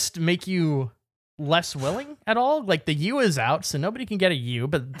exist make you less willing at all? Like the U is out, so nobody can get a U,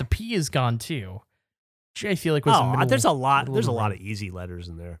 but the P is gone too. Which I feel like was a middle, there's a lot middle of range. easy letters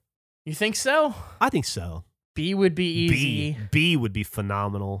in there. You think so? I think so. B would be easy. B would be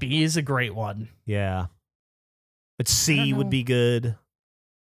phenomenal. B is a great one. Yeah. But I C don't would know. be good.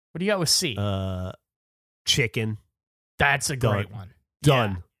 What do you got with C? Chicken. That's a done. great one.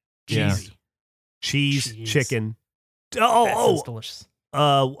 Done. Yeah. Yeah. Cheesy. Cheese, Cheese. chicken. That sounds Oh, delicious.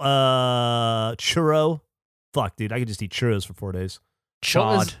 churro. Fuck, dude, I could just eat churros for 4 days.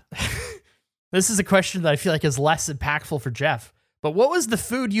 Chod. This is a question that I feel like is less impactful for Jeff. But what was the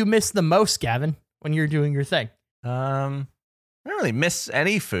food you missed the most, Gavin, when you were doing your thing? I don't really miss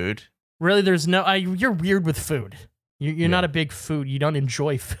any food. Really, there's no. You're weird with food. You're not a big food. You don't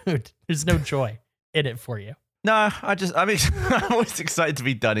enjoy food. There's no joy in it for you. No, I'm always excited to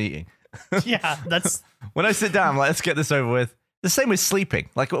be done eating. Yeah, that's. When I sit down, I'm like, let's get this over with. The same with sleeping.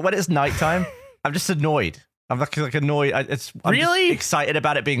 Like when it's nighttime, I'm just annoyed. I'm like annoyed. I'm really just excited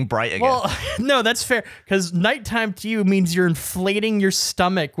about it being bright again. Well, no, that's fair. Because nighttime to you means you're inflating your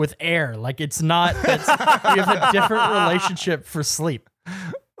stomach with air. Like it's not. You have a different relationship for sleep.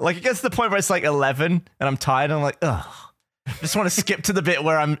 Like it gets to the point where it's like 11 and I'm tired. And I'm like, ugh. I just want to skip to the bit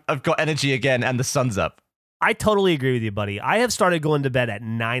where I've got energy again and the sun's up. I totally agree with you, buddy. I have started going to bed at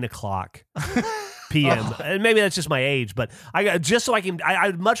 9 o'clock p.m. And maybe that's just my age, but just so I can.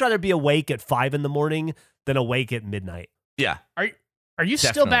 I'd much rather be awake at 5 in the morning than awake at midnight. Yeah. Are you still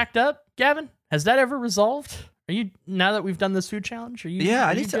Definitely. backed up, Gavin? Has that ever resolved? Are you now that we've done this food challenge? Are you? Yeah,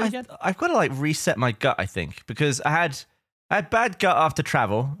 are you good again? I've got to like reset my gut, I think, because I had bad gut after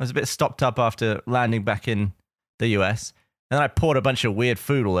travel. I was a bit stopped up after landing back in the US. And then I poured a bunch of weird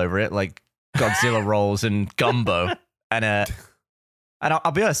food all over it, like Godzilla rolls and gumbo. And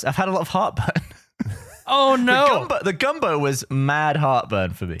I'll be honest, I've had a lot of heartburn. Oh no! The gumbo was mad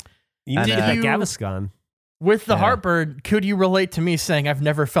heartburn for me. You And, need to uh, get Gaviscon. With the Yeah. heartburn, could you relate to me saying I've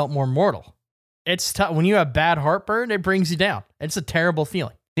never felt more mortal? It's tough. When you have bad heartburn, it brings you down. It's a terrible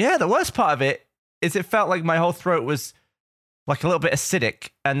feeling. Yeah, the worst part of it is it felt like my whole throat was like a little bit acidic.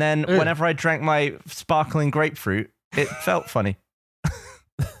 And then Ugh. whenever I drank my sparkling grapefruit, it felt funny.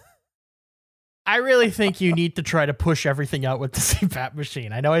 I really think you need to try to push everything out with the CPAP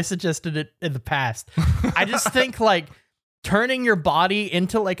machine. I know I suggested it in the past. I just think like turning your body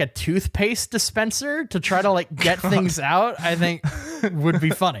into like a toothpaste dispenser to try to like get things out, I think would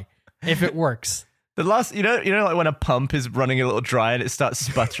be funny if it works. The last, you know, like when a pump is running a little dry and it starts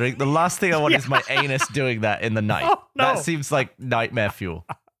sputtering. The last thing I want is my anus doing that in the night. Oh, no. That seems like nightmare fuel.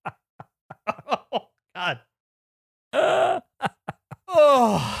 Oh God.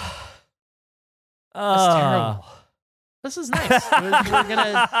 Oh, that's terrible. This is nice. We're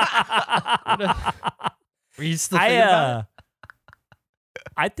gonna. Are you still thinking about it?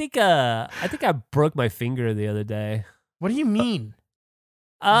 I think I broke my finger the other day. What do you mean?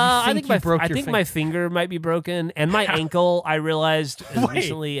 I think think you my broke I your think my finger might be broken, and my ankle. I realized Wait.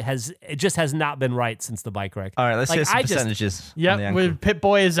 recently has not been right since the bike wreck. All right, let's Like, hear some I just- percentages. on the Yep. ankle. With Pit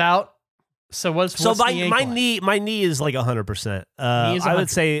Boy is out. So what's So the ankle my at? knee is like 100%. Knee is I 100. would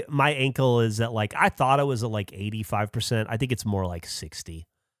say my ankle is at like I thought it was at like 85%. I think it's more like 60.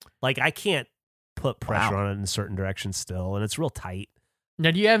 Like I can't put pressure on it in certain directions still, and it's real tight.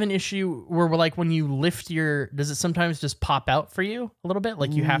 Now, do you have an issue where like when you lift does it sometimes just pop out for you a little bit?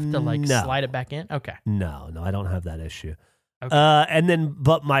 Like you have to like No. slide it back in? Okay. No, I don't have that issue. Okay. And then,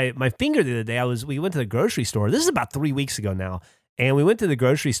 but my finger the other day, we went to the grocery store. This is about 3 weeks ago now. And we went to the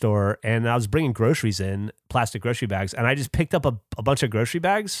grocery store and I was bringing groceries in, plastic grocery bags. And I just picked up a bunch of grocery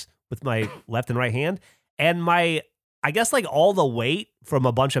bags with my left and right hand. And I guess like all the weight from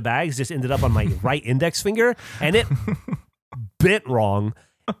a bunch of bags just ended up on my right index finger. And it bit wrong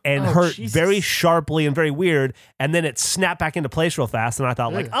and Oh, hurt Jesus. very sharply and very weird. And then it snapped back into place real fast. And I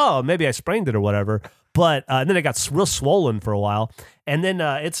thought like, Ugh. oh, maybe I sprained it or whatever. But and then it got real swollen for a while. And then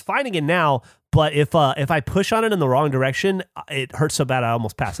it's fine again now. But if I push on it in the wrong direction, it hurts so bad I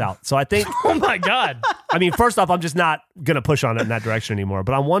almost pass out. So I think, Oh my God. I mean, first off, I'm just not going to push on it in that direction anymore.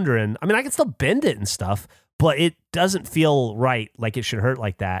 But I'm wondering, I mean, I can still bend it and stuff, but it doesn't feel right like it should hurt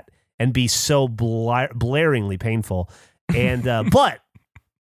like that and be so blaringly painful. And, but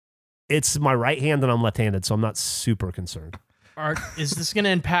it's my right hand and I'm left-handed, so I'm not super concerned. Is this going to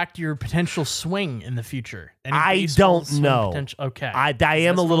impact your potential swing in the future? Any I baseball don't swing know. potential? Okay. I am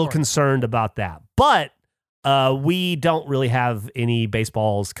That's a little more. concerned about that. But we don't really have any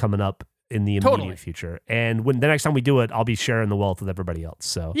baseballs coming up in the immediate Totally. future. And when the next time we do it, I'll be sharing the wealth with everybody else.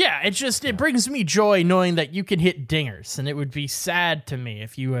 So Yeah, it brings me joy knowing that you can hit dingers, and it would be sad to me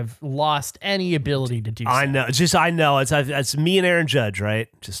if you have lost any ability to do so. I know. It's me and Aaron Judge, right?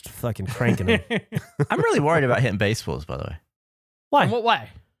 Just fucking cranking them. I'm really worried about hitting baseballs, by the way. Why? And what way?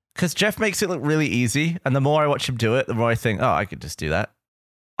 Because Jeff makes it look really easy, and the more I watch him do it, the more I think, oh, I could just do that.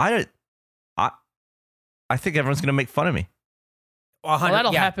 I think everyone's going to make fun of me. Well,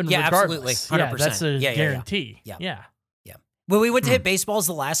 that'll happen absolutely. regardless. 100%. Yeah, that's a Yeah. guarantee. Yeah. Yeah. When we went to hit baseballs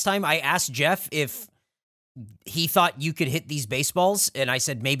the last time, I asked Jeff if he thought you could hit these baseballs, and I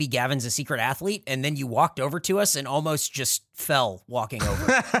said maybe Gavin's a secret athlete, and then you walked over to us and almost just fell walking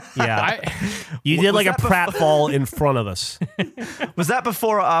over. Yeah. You did like a pratfall in front of us. Was that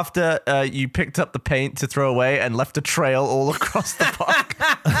before or after you picked up the paint to throw away and left a trail all across the park?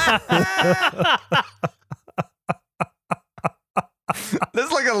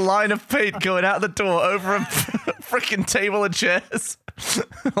 There's like a line of paint going out the door over a freaking table and chairs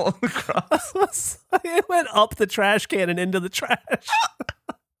all across. It went up the trash can and into the trash.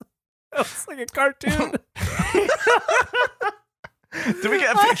 It was like a cartoon. Did we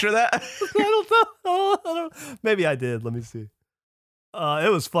get a picture of that? I don't know. Maybe I did. Let me see.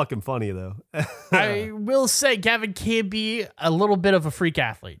 It was fucking funny though. I will say Gavin can be a little bit of a freak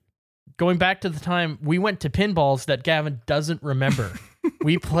athlete. Going back to the time we went to pinballs that Gavin doesn't remember.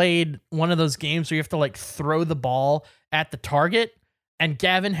 We played one of those games where you have to like throw the ball at the target, and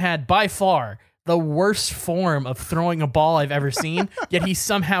Gavin had by far the worst form of throwing a ball I've ever seen, yet he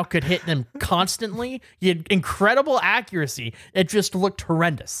somehow could hit them constantly. He had incredible accuracy. It just looked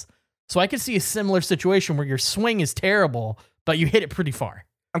horrendous. So I could see a similar situation where your swing is terrible, but you hit it pretty far.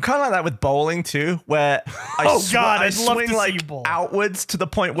 I'm kind of like that with bowling too, where I I'd love to swing see like you bowl. outwards to the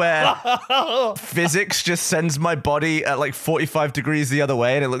point where physics just sends my body at like 45 degrees the other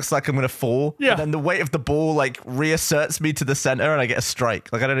way, and it looks like I'm gonna fall. Yeah. And then the weight of the ball like reasserts me to the center, and I get a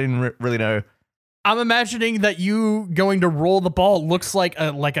strike. Like I don't even really know. I'm imagining that you going to roll the ball looks like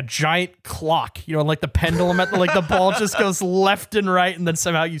a giant clock, you know, like the pendulum at like the ball just goes left and right, and then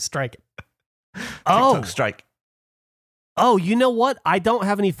somehow you strike it. TikTok strike. Oh, you know what? I don't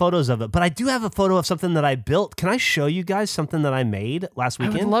have any photos of it, but I do have a photo of something that I built. Can I show you guys something that I made last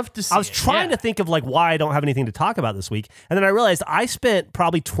weekend? I would love to see I was it, trying yeah. to think of like why I don't have anything to talk about this week. And then I realized I spent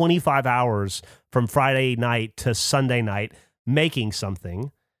probably 25 hours from Friday night to Sunday night making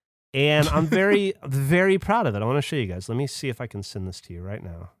something. And I'm very, very proud of it. I want to show you guys. Let me see if I can send this to you right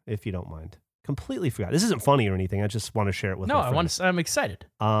now, if you don't mind. Completely forgot. This isn't funny or anything. I just want to share it with my friends. I'm excited.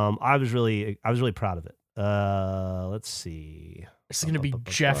 I was really proud of it. Let's see. It's going to be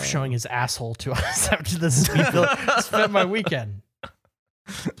Jeff showing his asshole to us after this. Spent my weekend.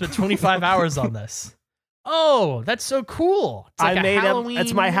 Spent 25 hours on this. Oh, that's so cool. It's like I made Halloween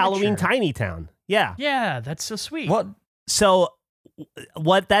it's my Halloween miniature. tiny town. Yeah. Yeah, that's so sweet. What? So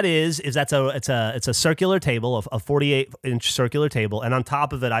what that is it's a circular table, a 48-inch circular table, and on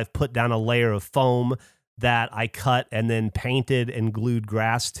top of it I've put down a layer of foam that I cut and then painted and glued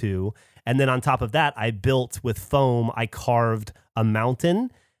grass to. And then on top of that, I built with foam, I carved a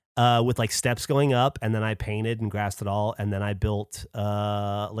mountain with like steps going up, and then I painted and grassed it all. And then I built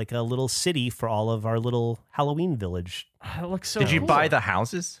like a little city for all of our little Halloween village. It looks so Did you cool. buy the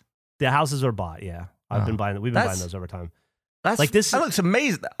houses? The houses are bought, yeah. We've been buying those over time. That's Like this- That looks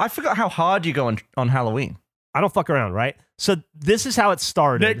amazing. I forgot how hard you go on Halloween. I don't fuck around, right? So this is how it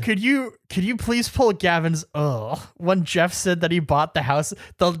started. Nick, could you please pull Gavin's when Jeff said that he bought the house,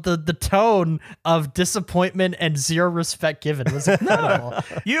 the tone of disappointment and zero respect given was incredible.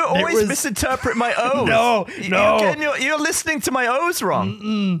 You always was- misinterpret my O's. No. You're listening to my O's wrong.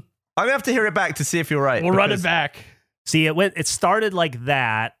 Mm-mm. I'm gonna have to hear it back to see if you're right. We'll run it because- back. See, it started like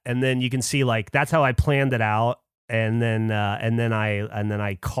that, and then you can see like that's how I planned it out, and then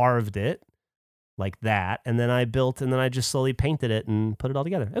I carved it like that, and then I built, and then I just slowly painted it and put it all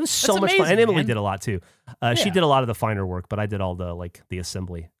together. It was so much fun, amazing, and Emily man. did a lot too. She did a lot of the finer work, but I did all the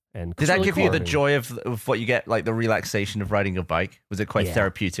assembly. And Did that really give you cool. the joy of what you get, like the relaxation of riding your bike? Was it quite Yeah.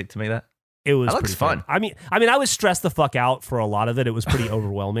 therapeutic to make that? It was That looks pretty fun. I mean, I was stressed the fuck out for a lot of it. It was pretty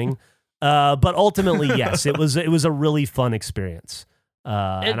overwhelming, but ultimately, yes, it was a really fun experience.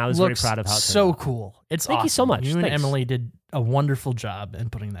 And I was very proud of how it turned so out. cool. It's Thank you so awesome. much. You and Thanks. Emily did a wonderful job in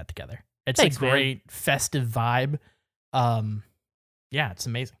putting that together. It's Thanks, a man. great festive vibe. Yeah, it's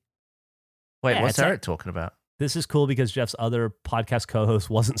amazing. Wait, Yeah, what's it's like- Eric talking about? This is cool because Jeff's other podcast co-host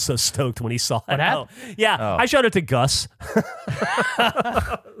wasn't so stoked when he saw it. What happened? Yeah, Oh. I showed it to Gus.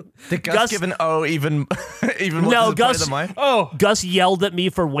 Did Gus, Gus- give an O even more No, disappointed Gus- than mine? Oh, Gus yelled at me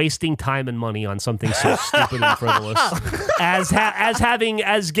for wasting time and money on something so stupid and frivolous as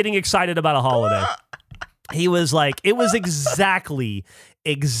getting excited about a holiday. He was like, it was exactly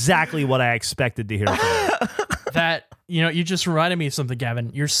what I expected to hear from him. that, you just reminded me of something,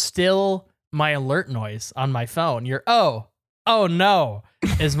 Gavin. You're still my alert noise on my phone. You're, oh no,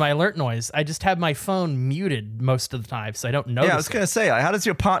 is my alert noise. I just have my phone muted most of the time, so I don't notice Yeah, I was going to say, how does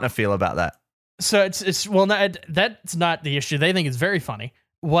your partner feel about that? So it's well, that's not the issue. They think it's very funny.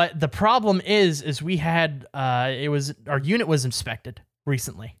 What the problem is we had our unit was inspected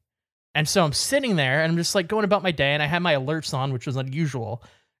recently, and so I'm sitting there and I'm just like going about my day, and I had my alerts on, which was unusual.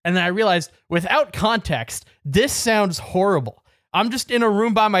 And then I realized, without context, this sounds horrible. I'm just in a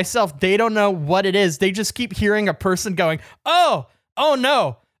room by myself. They don't know what it is. They just keep hearing a person going, oh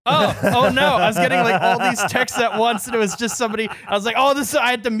no. Oh no. I was getting like all these texts at once, and it was just somebody. I was like,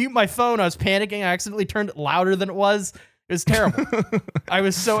 I had to mute my phone. I was panicking. I accidentally turned it louder than it was. It was terrible. I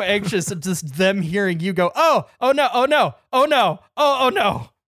was so anxious at just them hearing you go, oh no.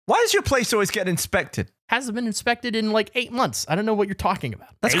 Why is your place always getting inspected? Hasn't been inspected in like 8 months. I don't know what you're talking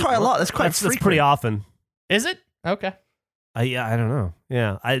about. That's quite a lot. That's quite That's frequent. pretty often. Is it? Okay. Yeah, I don't know.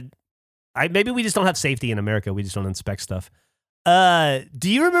 Yeah, I maybe we just don't have safety in America. We just don't inspect stuff. Do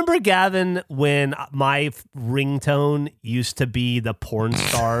you remember, Gavin, when my ringtone used to be the porn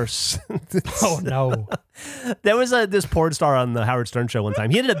stars? Oh no. There was this porn star on the Howard Stern show one time.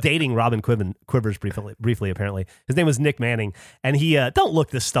 He ended up dating Robin Quivers briefly, apparently. His name was Nick Manning, and he don't look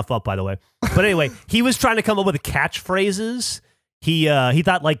this stuff up, by the way. But anyway, he was trying to come up with catchphrases. He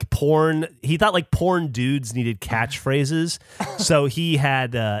thought like porn dudes needed catchphrases, so he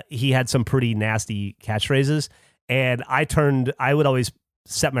had some pretty nasty catchphrases. And I would always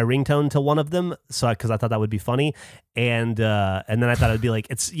set my ringtone to one of them, because I thought that would be funny. And then I thought it'd be like,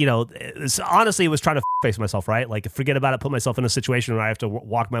 honestly, it was trying to face myself, right? Like, forget about it, put myself in a situation where I have to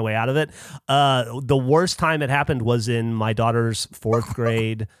walk my way out of it. The worst time it happened was in my daughter's 4th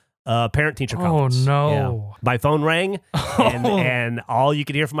grade parent-teacher conference. Oh no. Yeah. My phone rang, and all you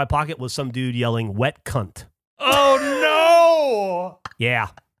could hear from my pocket was some dude yelling, "Wet cunt." Oh no. Yeah.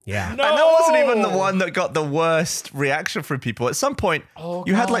 No. And that wasn't even the one that got the worst reaction from people. At some point,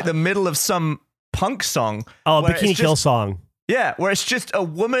 you had like the middle of some punk song. Oh, where Bikini it's Kill just- song. Yeah, where it's just a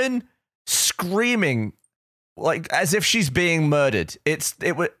woman screaming like as if she's being murdered. It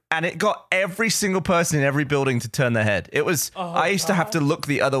got every single person in every building to turn their head. It was I used to have to look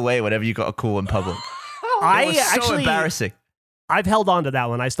the other way whenever you got a call in public. It was so embarrassing. I've held on to that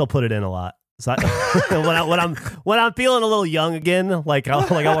one. I still put it in a lot. So when I'm feeling a little young again, like I want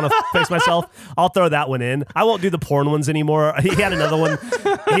to face myself, I'll throw that one in. I won't do the porn ones anymore. He had another one.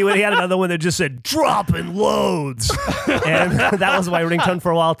 He had another one that just said "dropping loads," and that was my ringtone for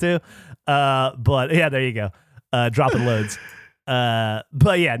a while too. But yeah, there you go, dropping loads.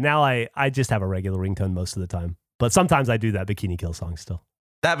 But yeah, now I just have a regular ringtone most of the time. But sometimes I do that Bikini Kill song still.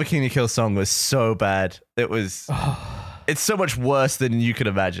 That Bikini Kill song was so bad. It's so much worse than you could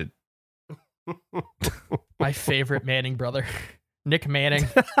imagine. My favorite Manning brother, Nick Manning.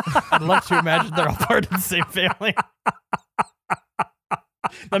 I'd love to imagine they're all part of the same family.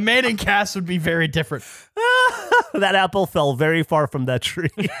 The Manning cast would be very different. That apple fell very far from that tree.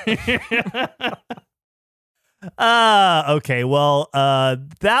 Okay. Well,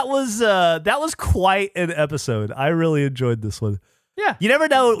 that was quite an episode. I really enjoyed this one. Yeah. You never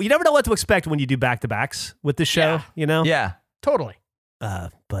know what to expect when you do back-to-backs with the show, Yeah. you know? Yeah. Totally.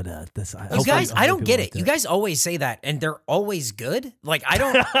 But this, You guys, I don't get it. You guys always say that, and they're always good. Like I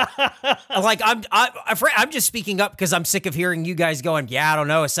don't, like I'm just speaking up because I'm sick of hearing you guys going. Yeah, I don't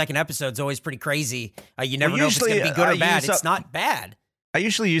know. A second episode's always pretty crazy. You never know if it's usually, gonna be good or bad. use It's up- not bad. I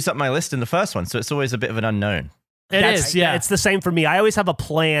usually use up my list in the first one, so it's always a bit of an unknown. Yeah, it's the same for me. I always have a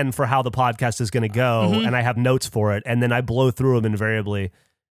plan for how the podcast is going to go, and I have notes for it, and then I blow through them invariably,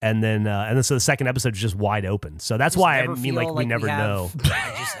 and then so the second episode is just wide open. So that's why I mean, like we never know.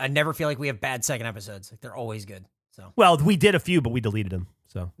 I never feel like we have bad second episodes. Like they're always good. So Well, we did a few, but we deleted them.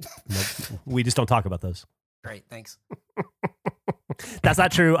 So we just don't talk about those. great, thanks. That's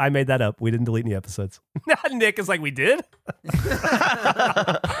not true. I made that up. We didn't delete any episodes. Nick is like, we did?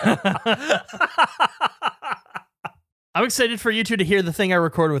 I'm excited for you two to hear the thing I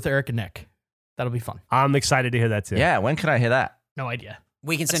recorded with Eric and Nick. That'll be fun. I'm excited to hear that too. Yeah, when can I hear that? No idea.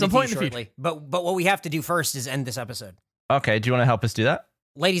 We can At send some it to you point in the shortly. But what we have to do first is end this episode. Okay, do you want to help us do that?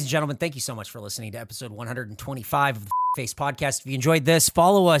 Ladies and gentlemen, thank you so much for listening to episode 125 of the Face Podcast. If you enjoyed this,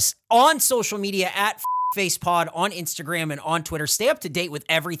 follow us on social media at FacePod on Instagram and on Twitter. Stay up to date with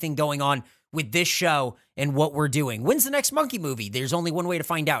everything going on with this show and what we're doing. When's the next Monkey movie? There's only one way to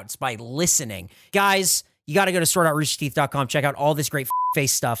find out. It's by listening. Guys, you got to go to store.roosterteeth.com. Check out all this great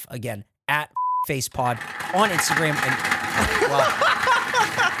face stuff. Again, at FacePod on Instagram. And, well,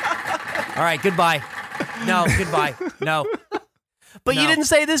 all right, goodbye. No, goodbye. No. But No. you didn't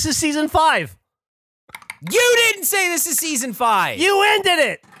say this is season 5. You didn't say this is season 5. You ended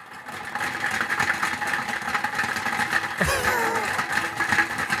it.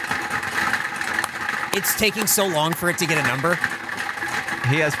 It's taking so long for it to get a number.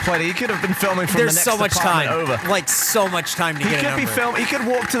 He has plenty. He could have been filming from There's the next so much apartment time. over. Like so much time to He get a could be number. He could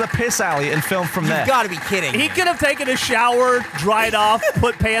walk to the piss alley and film from there. You've got to be kidding. He could have taken a shower, dried off,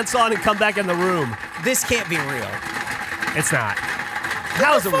 put pants on, and come back in the room. This can't be real. It's not.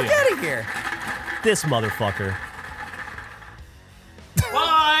 How's it Fuck real? out of here. This motherfucker.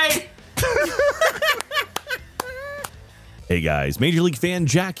 Bye. Hey guys, Major League fan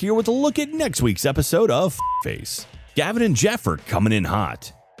Jack here with a look at next week's episode of Face. Gavin and Jeff are coming in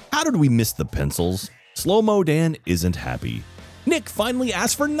hot. How did we miss the pencils? Slow-Mo Dan isn't happy. Nick finally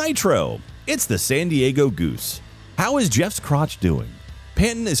asked for nitro. It's the San Diego Goose. How is Jeff's crotch doing?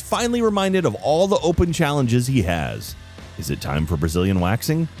 Panton is finally reminded of all the open challenges he has. Is it time for Brazilian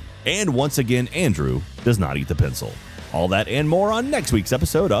waxing? And once again, Andrew does not eat the pencil. All that and more on next week's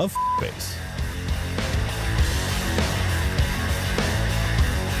episode of Face.